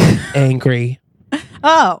he's angry.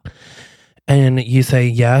 Oh. And you say,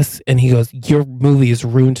 yes. And he goes, your movie has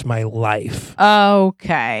ruined my life.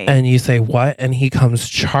 Okay. And you say, what? And he comes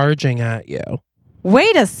charging at you.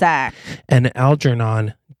 Wait a sec. And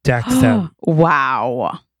Algernon decks him.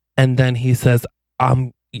 Wow. And then he says,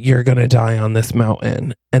 you're going to die on this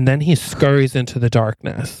mountain. And then he scurries into the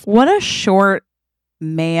darkness. What a short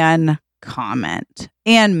man comment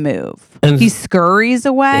and move. And he scurries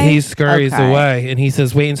away? He scurries away. And he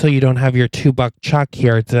says, wait until you don't have your $2 chuck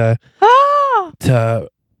here to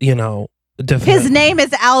defend. His name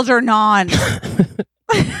is Algernon.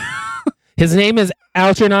 His name is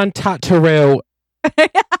Algernon Tataru.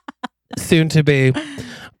 Soon to be.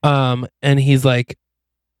 And he's like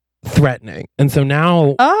threatening. And so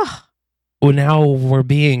now we're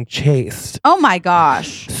being chased. Oh my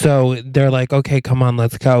gosh. So they're like, okay, come on,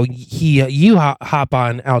 let's go. You hop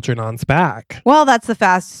on Algernon's back. Well, that's the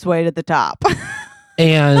fastest way to the top.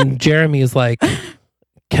 And Jeremy's like,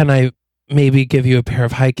 can I maybe give you a pair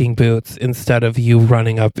of hiking boots instead of you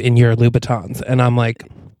running up in your Louboutins? And I'm like,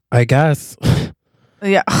 I guess.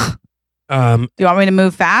 Yeah. Do you want me to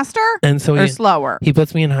move faster or slower? He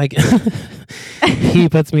puts me in hiking. He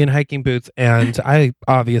puts me in hiking boots, and I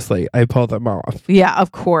pull them off. Yeah,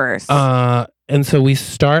 of course. And And so we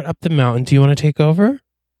start up the mountain. Do you want to take over?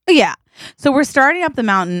 Yeah. So we're starting up the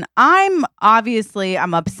mountain. I'm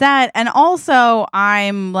upset. And also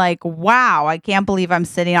I'm like, wow, I can't believe I'm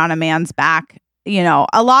sitting on a man's back. You know,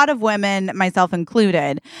 a lot of women, myself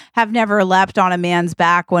included, have never leapt on a man's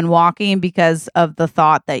back when walking because of the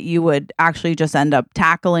thought that you would actually just end up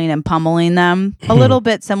tackling and pummeling them. A little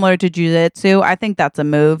bit similar to jiu-jitsu. I think that's a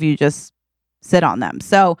move. You just sit on them.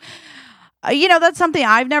 So, you know, that's something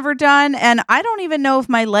I've never done. And I don't even know if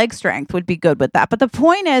my leg strength would be good with that. But the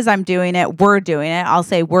point is, I'm doing it. We're doing it. I'll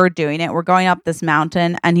say we're doing it. We're going up this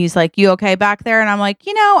mountain. And he's like, you okay back there? And I'm like,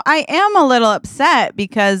 you know, I am a little upset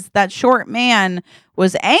because that short man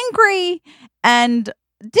was angry. And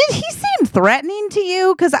did he seem threatening to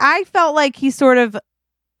you? Because I felt like he sort of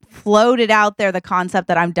floated out there the concept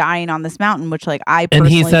that I'm dying on this mountain, which like I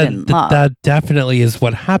personally didn't love. And he said that definitely is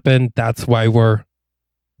what happened. That's why we're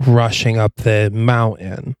rushing up the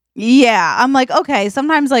mountain. Yeah, I'm like, okay,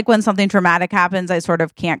 sometimes like when something traumatic happens, I sort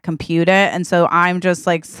of can't compute it. And so I'm just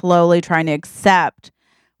like slowly trying to accept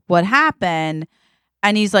what happened.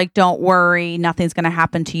 And he's like, don't worry, nothing's going to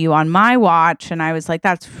happen to you on my watch. And I was like,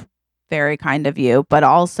 that's very kind of you. But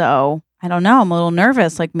also, I don't know, I'm a little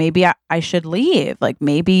nervous. Like maybe I should leave. Like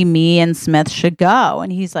maybe me and Smith should go.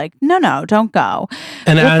 And he's like, no, don't go.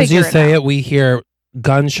 And as you say it, we hear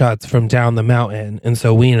gunshots from down the mountain, and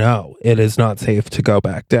so we know it is not safe to go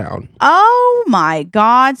back down. Oh my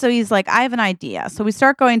God. So he's like, I have an idea. So we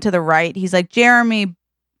start going to the right. He's like, Jeremy,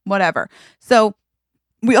 whatever. So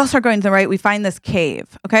we all start going to the right. We find this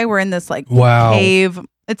cave. Okay, we're in this like cave.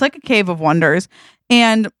 It's like a cave of wonders.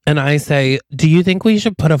 And I say, do you think we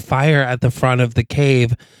should put a fire at the front of the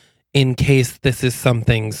cave in case this is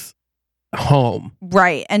something's home?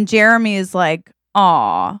 Right. And Jeremy is like,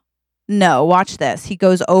 aw, no, watch this. He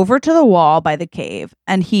goes over to the wall by the cave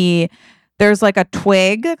and there's like a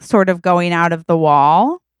twig sort of going out of the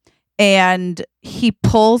wall and he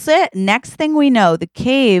pulls it. Next thing we know, the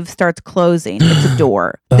cave starts closing. It's a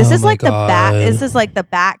door. This is like this is like the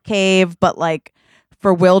Bat Cave, but like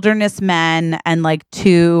for wilderness men, and like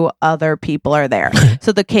 2 other people are there.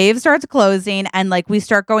 So the cave starts closing and like we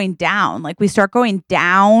start going down.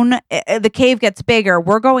 The cave gets bigger.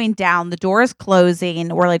 We're going down. The door is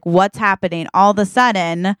closing. We're like, what's happening? All of a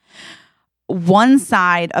sudden, one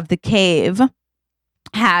side of the cave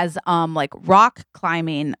has like rock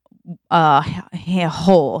climbing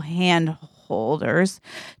hand holders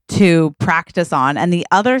to practice on. And the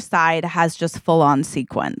other side has just full on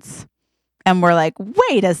sequence. And we're like,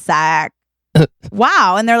 wait a sec.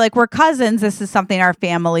 Wow. And they're like, we're cousins. This is something our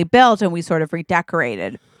family built and we sort of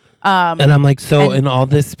redecorated. And I'm like, in all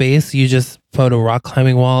this space, you just put a rock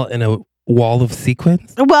climbing wall and a wall of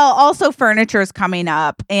sequins? Well, also furniture is coming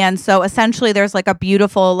up. And so essentially there's like a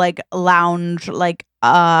beautiful like lounge like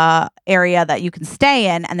area that you can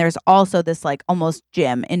stay in. And there's also this like almost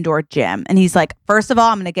indoor gym. And he's like, first of all,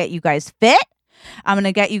 I'm going to get you guys fit. I'm going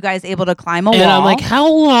to get you guys able to climb a wall. And I'm like,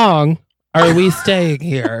 how long are we staying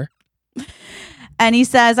here? And he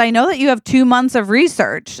says, I know that you have 2 months of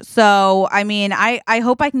research. So, I mean, I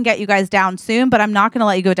hope I can get you guys down soon, but I'm not going to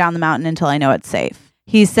let you go down the mountain until I know it's safe.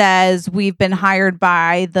 He says, we've been hired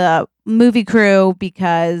by the movie crew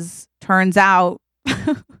because turns out,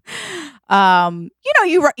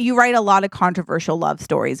 you write a lot of controversial love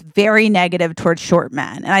stories, very negative towards short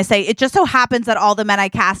men. And I say, it just so happens that all the men I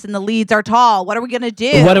cast in the leads are tall. What are we going to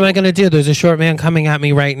do? What am I going to do? There's a short man coming at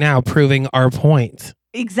me right now, proving our point.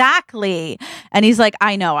 Exactly. And he's like,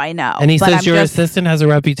 I know. And he says your assistant has a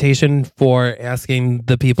reputation for asking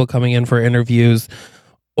the people coming in for interviews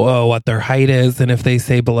what their height is. And if they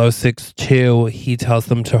say below 6'2", he tells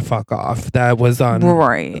them to fuck off. That was on,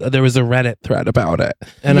 right. There was a Reddit thread about it.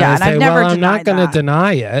 And yeah, I say, I'm not going to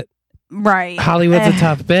deny it. Right. Hollywood's a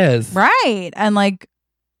tough biz. Right. And like,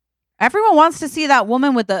 everyone wants to see that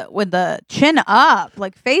woman with the chin up,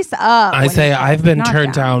 like face up. I say I've been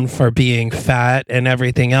turned down for being fat and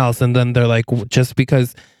everything else. And then they're like, just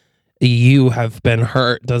because you have been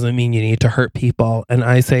hurt doesn't mean you need to hurt people. And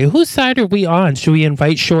I say, whose side are we on? Should we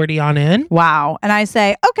invite Shorty on in? Wow. And I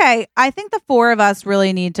say, okay, I think the 4 of us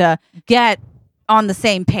really need to get on the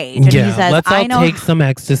same page. And yeah, he says, let's all take some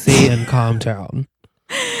ecstasy and calm down.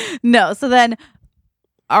 No. So then,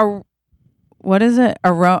 what is it?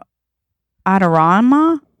 Adorama?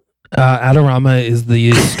 Adorama is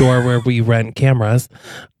the store where we rent cameras.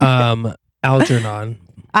 Algernon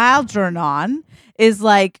is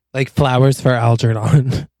like flowers for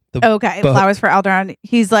Algernon. Okay, book. Flowers for Algernon.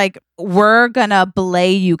 He's like, we're gonna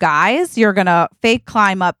belay you guys. You're gonna fake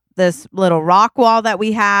climb up this little rock wall that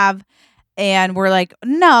we have. And we're like,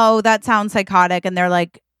 no, that sounds psychotic. And they're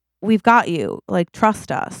like, we've got you. Like,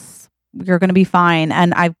 trust us. you're going to be fine.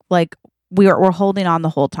 And I like, we're holding on the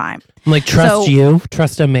whole time. I'm like, trust you?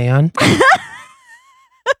 Trust a man?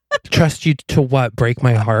 Trust you to what? Break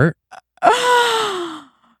my heart?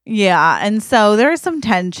 Yeah. And so there's some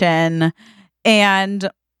tension. And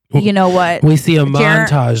you know what? We see a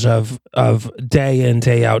montage of day in,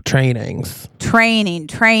 day out trainings. Training,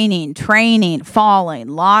 falling,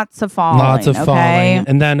 lots of falling. Falling.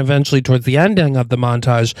 And then eventually towards the ending of the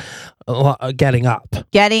montage, getting up.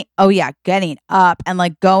 Getting up and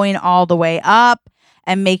like going all the way up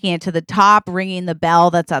and making it to the top, ringing the bell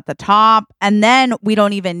that's at the top. And then we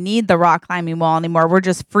don't even need the rock climbing wall anymore. We're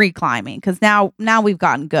just free climbing because now we've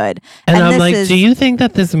gotten good. And I'm like, do you think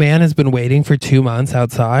that this man has been waiting for 2 months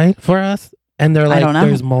outside for us? And they're like,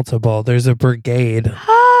 there's multiple. There's a brigade.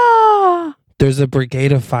 There's a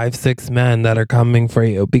brigade of 5-6 men that are coming for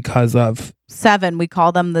you because of 7. We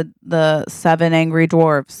call them the 7 angry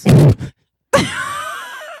dwarves.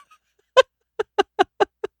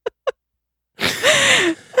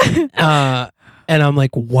 And I'm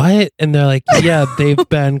like, what? And they're like, yeah, they've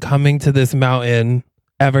been coming to this mountain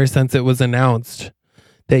ever since it was announced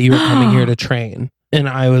that you were coming here to train. And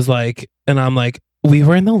I'm like, we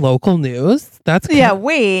were in the local news? That's good. Yeah,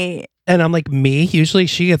 wait. And I'm like, me? Usually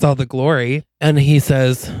she gets all the glory. And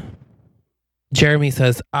Jeremy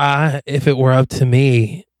says, if it were up to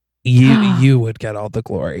me, you would get all the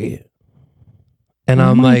glory. And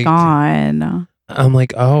I'm like, God. I'm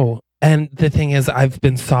like, oh. And the thing is, I've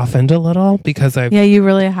been softened a little because yeah, you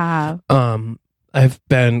really have. I've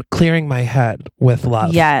been clearing my head with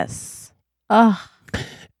love. Yes. Ugh.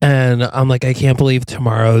 And I'm like, I can't believe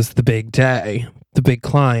tomorrow's the big day, the big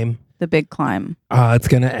climb. The big climb. It's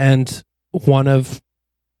going to end one of,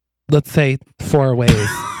 let's say, 4 ways.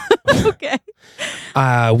 Okay.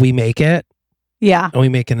 We make it. Yeah. And we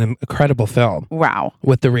make an incredible film. Wow.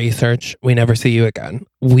 With the research, we never see you again.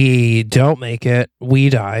 We don't make it. We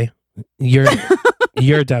die.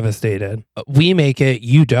 You're devastated. We make it.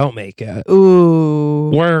 You don't make it. Ooh.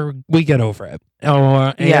 We get over it.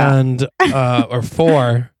 Or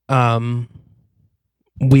 4,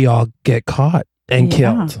 we all get caught and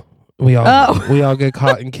killed. We all get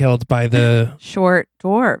caught and killed by the short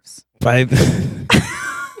dwarves.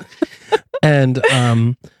 And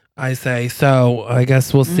I say, so I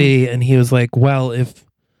guess we'll see. And he was like, well, if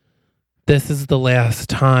this is the last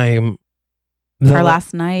time, our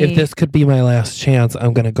last night, if this could be my last chance,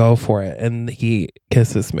 I'm going to go for it. And he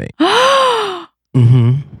kisses me.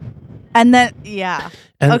 Mm-hmm. And then, yeah.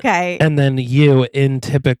 Okay. And then you, in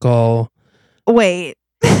typical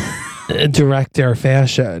director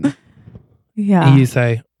fashion, you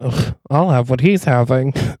say, I'll have what he's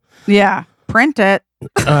having. Yeah. Print it.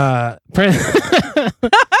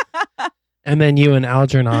 And then you and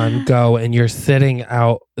Algernon go and you're sitting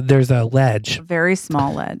out. There's a ledge. A very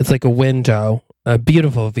small ledge. It's like a window, a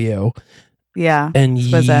beautiful view. Yeah. And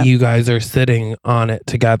you guys are sitting on it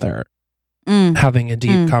together, having a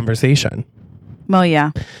deep conversation. Well, yeah,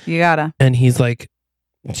 you gotta. And he's like,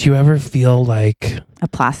 do you ever feel like a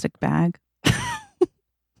plastic bag?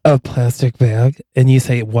 A plastic bag? And you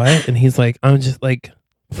say, what? And he's like, I'm just like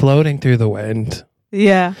floating through the wind.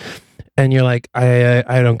 Yeah. And you're like, I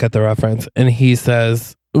don't get the reference. And he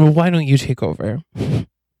says, well, why don't you take over?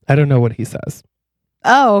 I don't know what he says.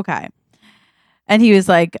 Oh, okay. And he was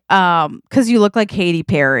like, because you look like Katy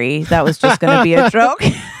Perry. That was just going to be a joke.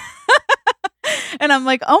 And I'm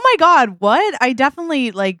like, oh my God, what? I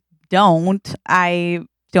definitely don't. I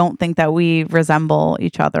don't think that we resemble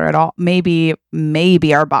each other at all. Maybe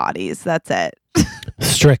our bodies. That's it.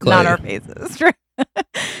 Strictly. Not our faces.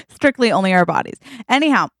 Strictly only our bodies.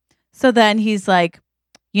 Anyhow. So then he's like,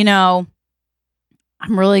 I'm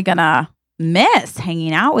really going to miss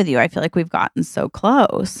hanging out with you. I feel like we've gotten so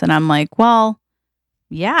close. And I'm like, well,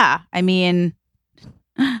 yeah. I mean,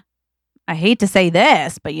 I hate to say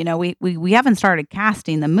this, but, we haven't started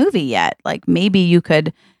casting the movie yet. Like maybe you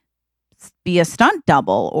could be a stunt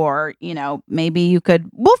double or, maybe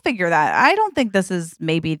we'll figure that. I don't think this is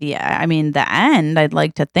maybe the end. I'd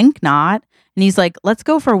like to think not. And he's like, let's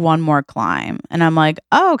go for one more climb. And I'm like,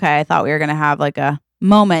 oh, okay. I thought we were going to have like a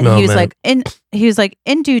moment. He was like,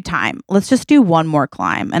 in due time, let's just do one more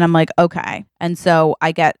climb. And I'm like, okay. And so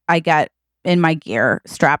I get in my gear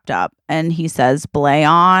strapped up and he says, belay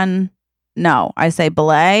on. No, I say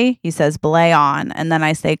belay. He says, belay on. And then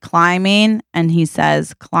I say climbing and he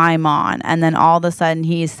says, climb on. And then all of a sudden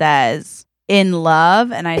he says, in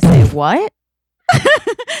love. And I say, what?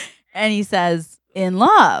 And he says, in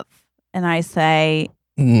love. And I say,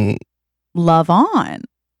 love on.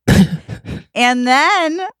 And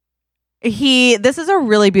then this is a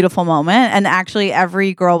really beautiful moment. And actually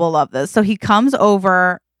every girl will love this. So he comes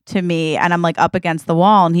over to me, and I'm like up against the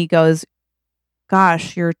wall, and he goes,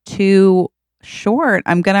 gosh, you're too short.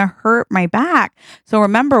 I'm gonna hurt my back. So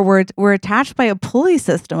remember, we're attached by a pulley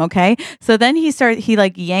system. Okay. So then he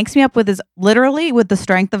like yanks me up with literally with the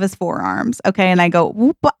strength of his forearms. Okay. And I go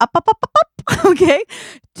whoop, up, okay,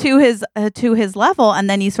 to his level. And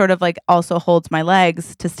then he sort of like also holds my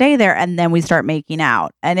legs to stay there. And then we start making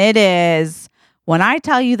out. And it is, when I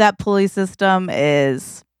tell you that pulley system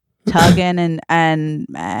is tugging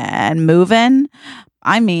and moving,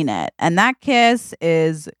 I mean it. And that kiss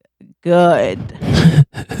is good.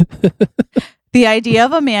 The idea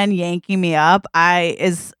of a man yanking me up, I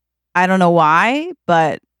don't know why,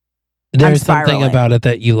 but there's something about it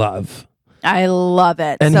that you love. I love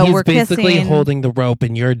it. And so he's we're basically kissing. Holding the rope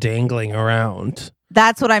and you're dangling around.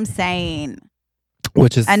 That's what I'm saying.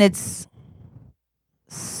 And it's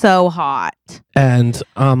so hot. And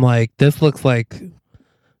I'm like, this looks like,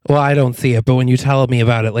 well, I don't see it, but when you tell me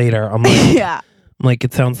about it later, I'm like, yeah. I'm like,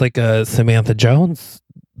 it sounds like a Samantha Jones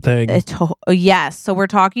thing. Yes. So we're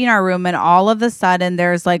talking in our room, and all of a sudden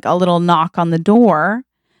there's like a little knock on the door,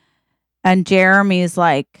 and Jeremy's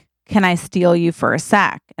like, can I steal you for a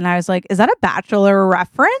sec? And I was like, is that a Bachelor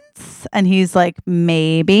reference? And he's like,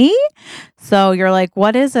 maybe. So you're like,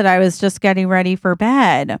 what is it? I was just getting ready for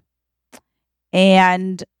bed.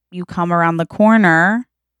 And you come around the corner,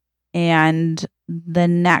 and the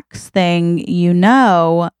next thing you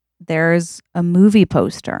know, there's a movie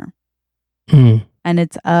poster. And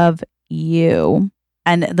it's of you.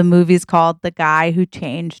 And the movie's called The Guy Who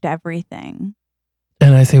Changed Everything.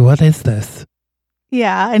 And I say, what is this?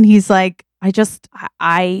 Yeah. And he's like, I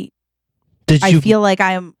feel like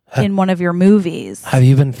I'm in one of your movies. Have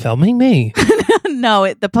you been filming me?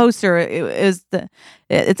 No, the poster, it's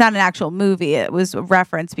not an actual movie. It was a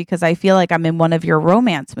reference because I feel like I'm in one of your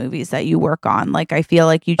romance movies that you work on. Like, I feel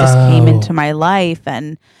like you just came into my life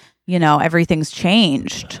and, you know, everything's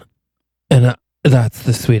changed. And that's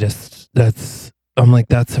the sweetest. I'm like,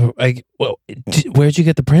 where'd you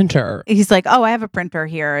get the printer? He's like, oh, I have a printer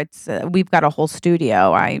here. It's we've got a whole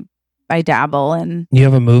studio. I dabble in. You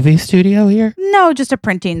have a movie studio here? No, just a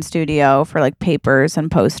printing studio for like papers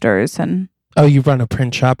and posters and. Oh, you run a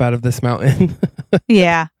print shop out of this mountain?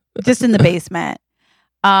 Yeah, just in the basement.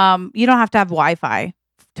 You don't have to have Wi-Fi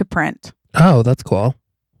to print. Oh, that's cool.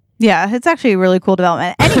 Yeah, it's actually a really cool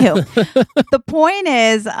development. Anywho, the point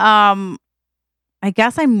is, I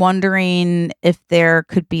guess I'm wondering if there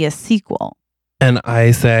could be a sequel. And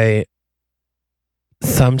I say,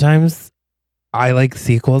 sometimes I like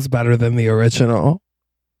sequels better than the original.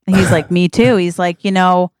 He's like, me too. He's like, you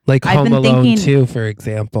know, like Home Alone 2, for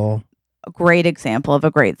example. A great example of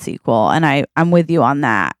a great sequel. And I'm with you on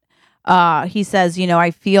that. He says, you know,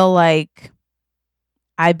 I feel like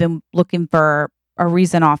I've been looking for a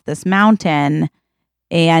reason off this mountain.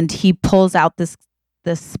 And he pulls out this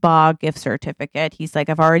spa gift certificate. He's like,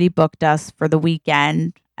 I've already booked us for the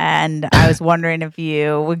weekend. And I was wondering if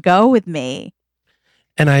you would go with me.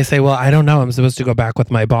 And I say, well, I don't know. I'm supposed to go back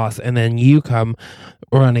with my boss. And then you come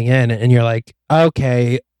running in and you're like,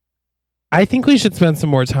 okay, I think we should spend some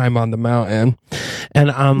more time on the mountain.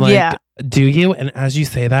 And I'm like, yeah. Do you? And as you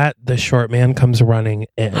say that, the short man comes running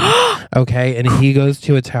in. Okay. And he goes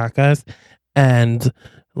to attack us. And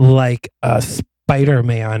like a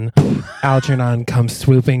Spider-Man, Algernon comes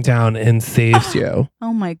swooping down and saves you.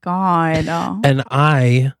 Oh my God. Oh. And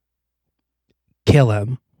I kill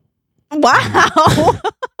him. Wow.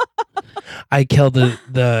 I kill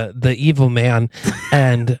the evil man,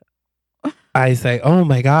 and I say, oh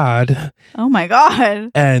my God. Oh my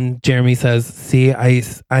God. And Jeremy says, see,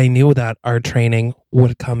 I knew that our training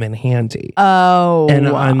would come in handy. Oh. And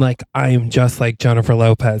I'm like, I'm just like Jennifer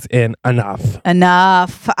Lopez in Enough.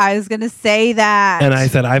 I was going to say that. And I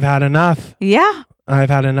said, I've had enough. Yeah. I've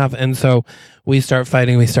had enough. And so we start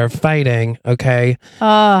fighting. Okay.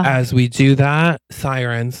 As we do that,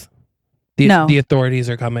 sirens. The authorities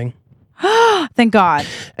are coming. Thank God.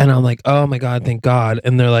 And I'm like, oh my God, thank God.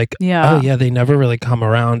 And they're like, yeah. Oh yeah, they never really come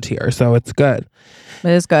around here, so it's good. It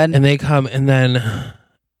is good. And they come, and then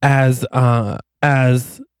as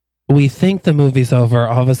we think the movie's over,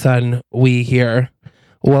 all of a sudden we hear,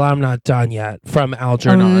 well, I'm not done yet, from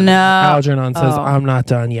Algernon. Oh, no. Algernon says, I'm not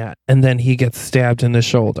done yet. And then he gets stabbed in the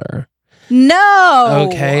shoulder. No.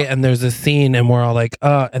 Okay. And there's a scene, and we're all like,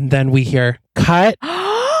 and then we hear cut.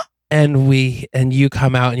 And you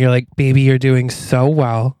come out and you're like, baby, you're doing so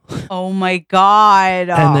well. Oh my God.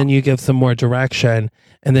 And then you give some more direction,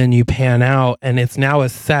 and then you pan out, and it's now a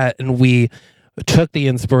set, and we took the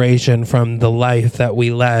inspiration from the life that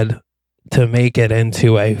we led to make it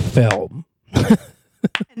into a film.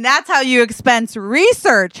 And that's how you expense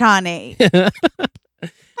research, honey.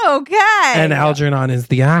 Okay. And Algernon is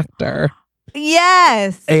the actor.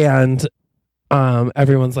 Yes. And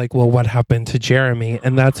everyone's like, well, what happened to Jeremy?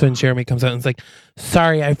 And that's when Jeremy comes out and is like,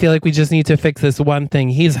 sorry, I feel like we just need to fix this one thing.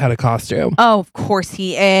 He's had a costume. Oh, of course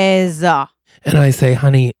he is. And I say,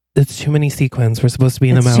 honey, it's too many sequins. We're supposed to be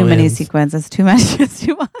in the mountains. Too many sequins. It's too much. It's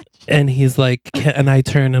too much. And he's like, and I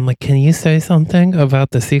turn, I'm like, can you say something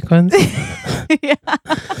about the sequins? Yeah.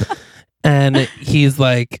 And he's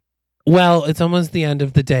like, well, it's almost the end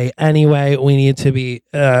of the day anyway. We need to be,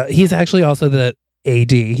 he's actually also the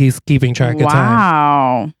AD. He's keeping track of time.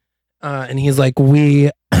 Wow. And he's like,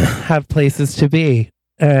 we have places to be.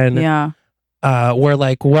 And we're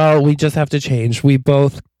like, well, we just have to change. We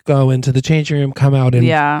both go into the changing room, come out in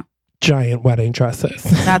giant wedding dresses.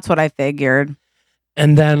 That's what I figured.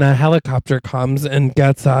 And then a helicopter comes and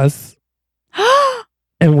gets us.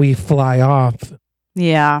 And we fly off.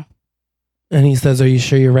 Yeah. And he says, are you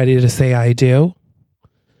sure you're ready to say I do?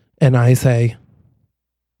 And I say,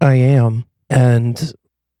 I am. And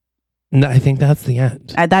I think that's the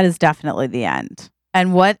end. That is definitely the end.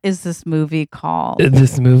 And what is this movie called?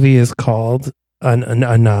 This movie is called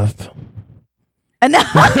Enough.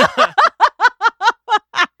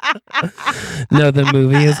 No, the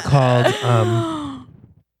movie is called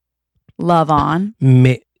Love On.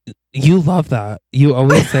 You love that. You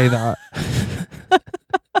always say that.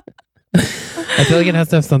 I feel like it has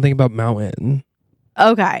to have something about mountain.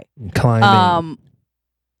 Okay. Climbing.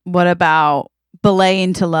 What about Belay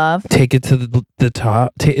into Love? Take It to the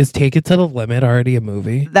Top. Is Take It to the Limit already a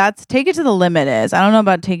movie? That's Take It to the Limit is. I don't know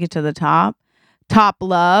about Take It to the Top. Top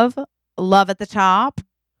Love. Love at the Top.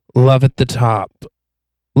 Love at the Top.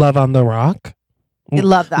 Love on the Rock. I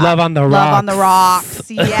love that. Love on the Rocks. Love on the Rocks.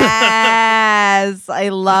 Yes. I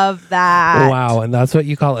love that. Wow. And that's what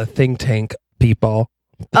you call a think tank, people.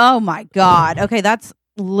 Oh my God. Okay. That's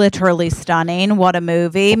literally stunning. What a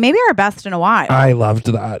movie. Maybe our best in a while. I loved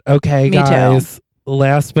that. Okay, Me guys. too.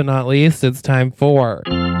 Last but not least, it's time for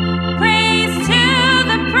Praise to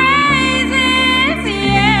the praises,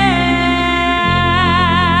 yeah.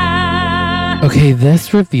 Okay,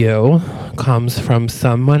 this review comes from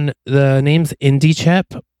someone, the name's Indie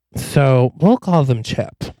Chip, so we'll call them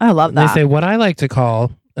Chip. I love that. They say, what I like to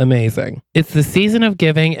call amazing. It's the season of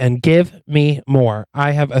giving and give me more.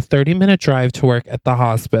 I have a 30-minute drive to work at the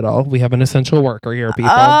hospital. We have an essential worker here,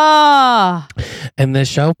 people. Oh. And this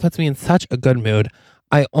show puts me in such a good mood.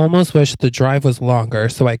 I almost wish the drive was longer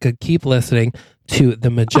so I could keep listening to the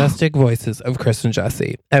majestic voices of Chris and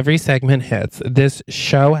Jesse. Every segment hits. This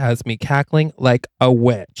show has me cackling like a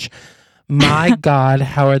witch. My God,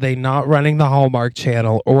 how are they not running the Hallmark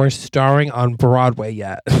Channel or starring on Broadway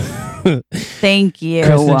yet? Thank you.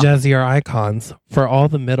 Chris and Jesse are icons for all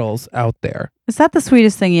the middles out there. Is that the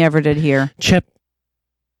sweetest thing you ever did here? Chip,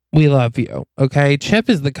 we love you. Okay. Chip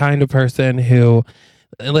is the kind of person who,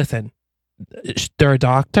 listen, they're a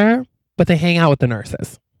doctor, but they hang out with the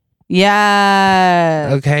nurses.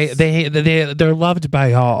 Yes. Okay. They're loved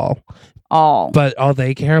by all. But all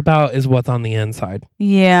they care about is what's on the inside.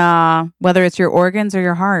 Yeah. Whether it's your organs or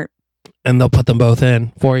your heart. And they'll put them both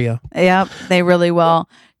in for you. Yep. They really will.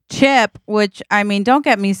 Chip, which, I mean, don't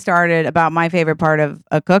get me started about my favorite part of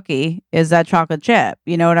a cookie is that chocolate chip.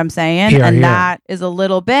 You know what I'm saying? Here. That is a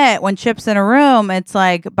little bit, when Chip's in a room, it's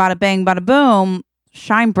like bada bang, bada boom.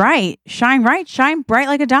 Shine bright, shine right, shine bright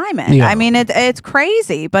like a diamond. Yeah. I mean, it's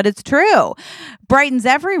crazy, but it's true. Brightens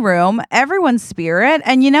every room, everyone's spirit.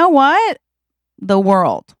 And you know what? The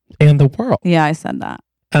world. And the world. Yeah, I said that.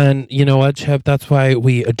 And you know what, Chip? That's why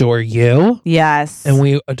we adore you. Yes. And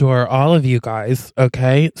we adore all of you guys.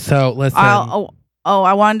 Okay. So listen. I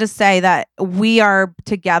wanted to say that we are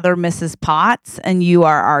together, Mrs. Potts, and you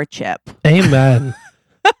are our Chip. Amen.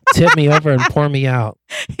 Tip me over and pour me out.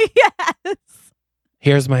 Yes.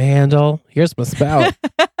 Here's my handle. Here's my spout.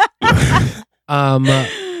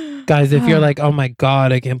 Guys, if you're like, oh my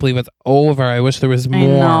God, I can't believe it's over. I wish there was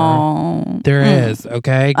more. There is,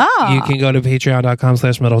 okay? You can go to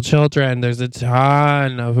patreon.com/middlechildren. There's a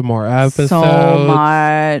ton of more episodes. So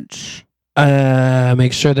much.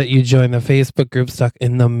 Make sure that you join the Facebook group Stuck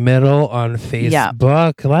in the Middle on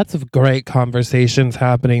Facebook. Lots of great conversations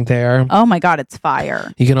happening there. Oh my God, it's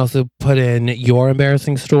fire. You can also put in your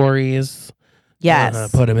embarrassing stories. Yes.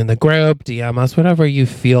 Put them in the group, DM us, whatever you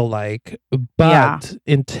feel like. But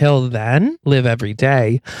until then, live every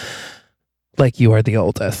day like you are the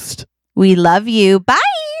oldest. We love you. Bye.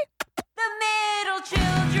 The Middle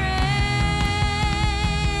Children.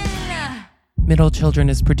 Middle Children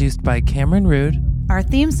is produced by Cameron Rood. Our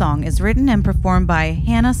theme song is written and performed by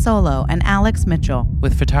Hannah Solo and Alex Mitchell.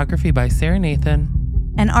 With photography by Sarah Nathan.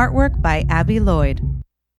 And artwork by Abby Lloyd.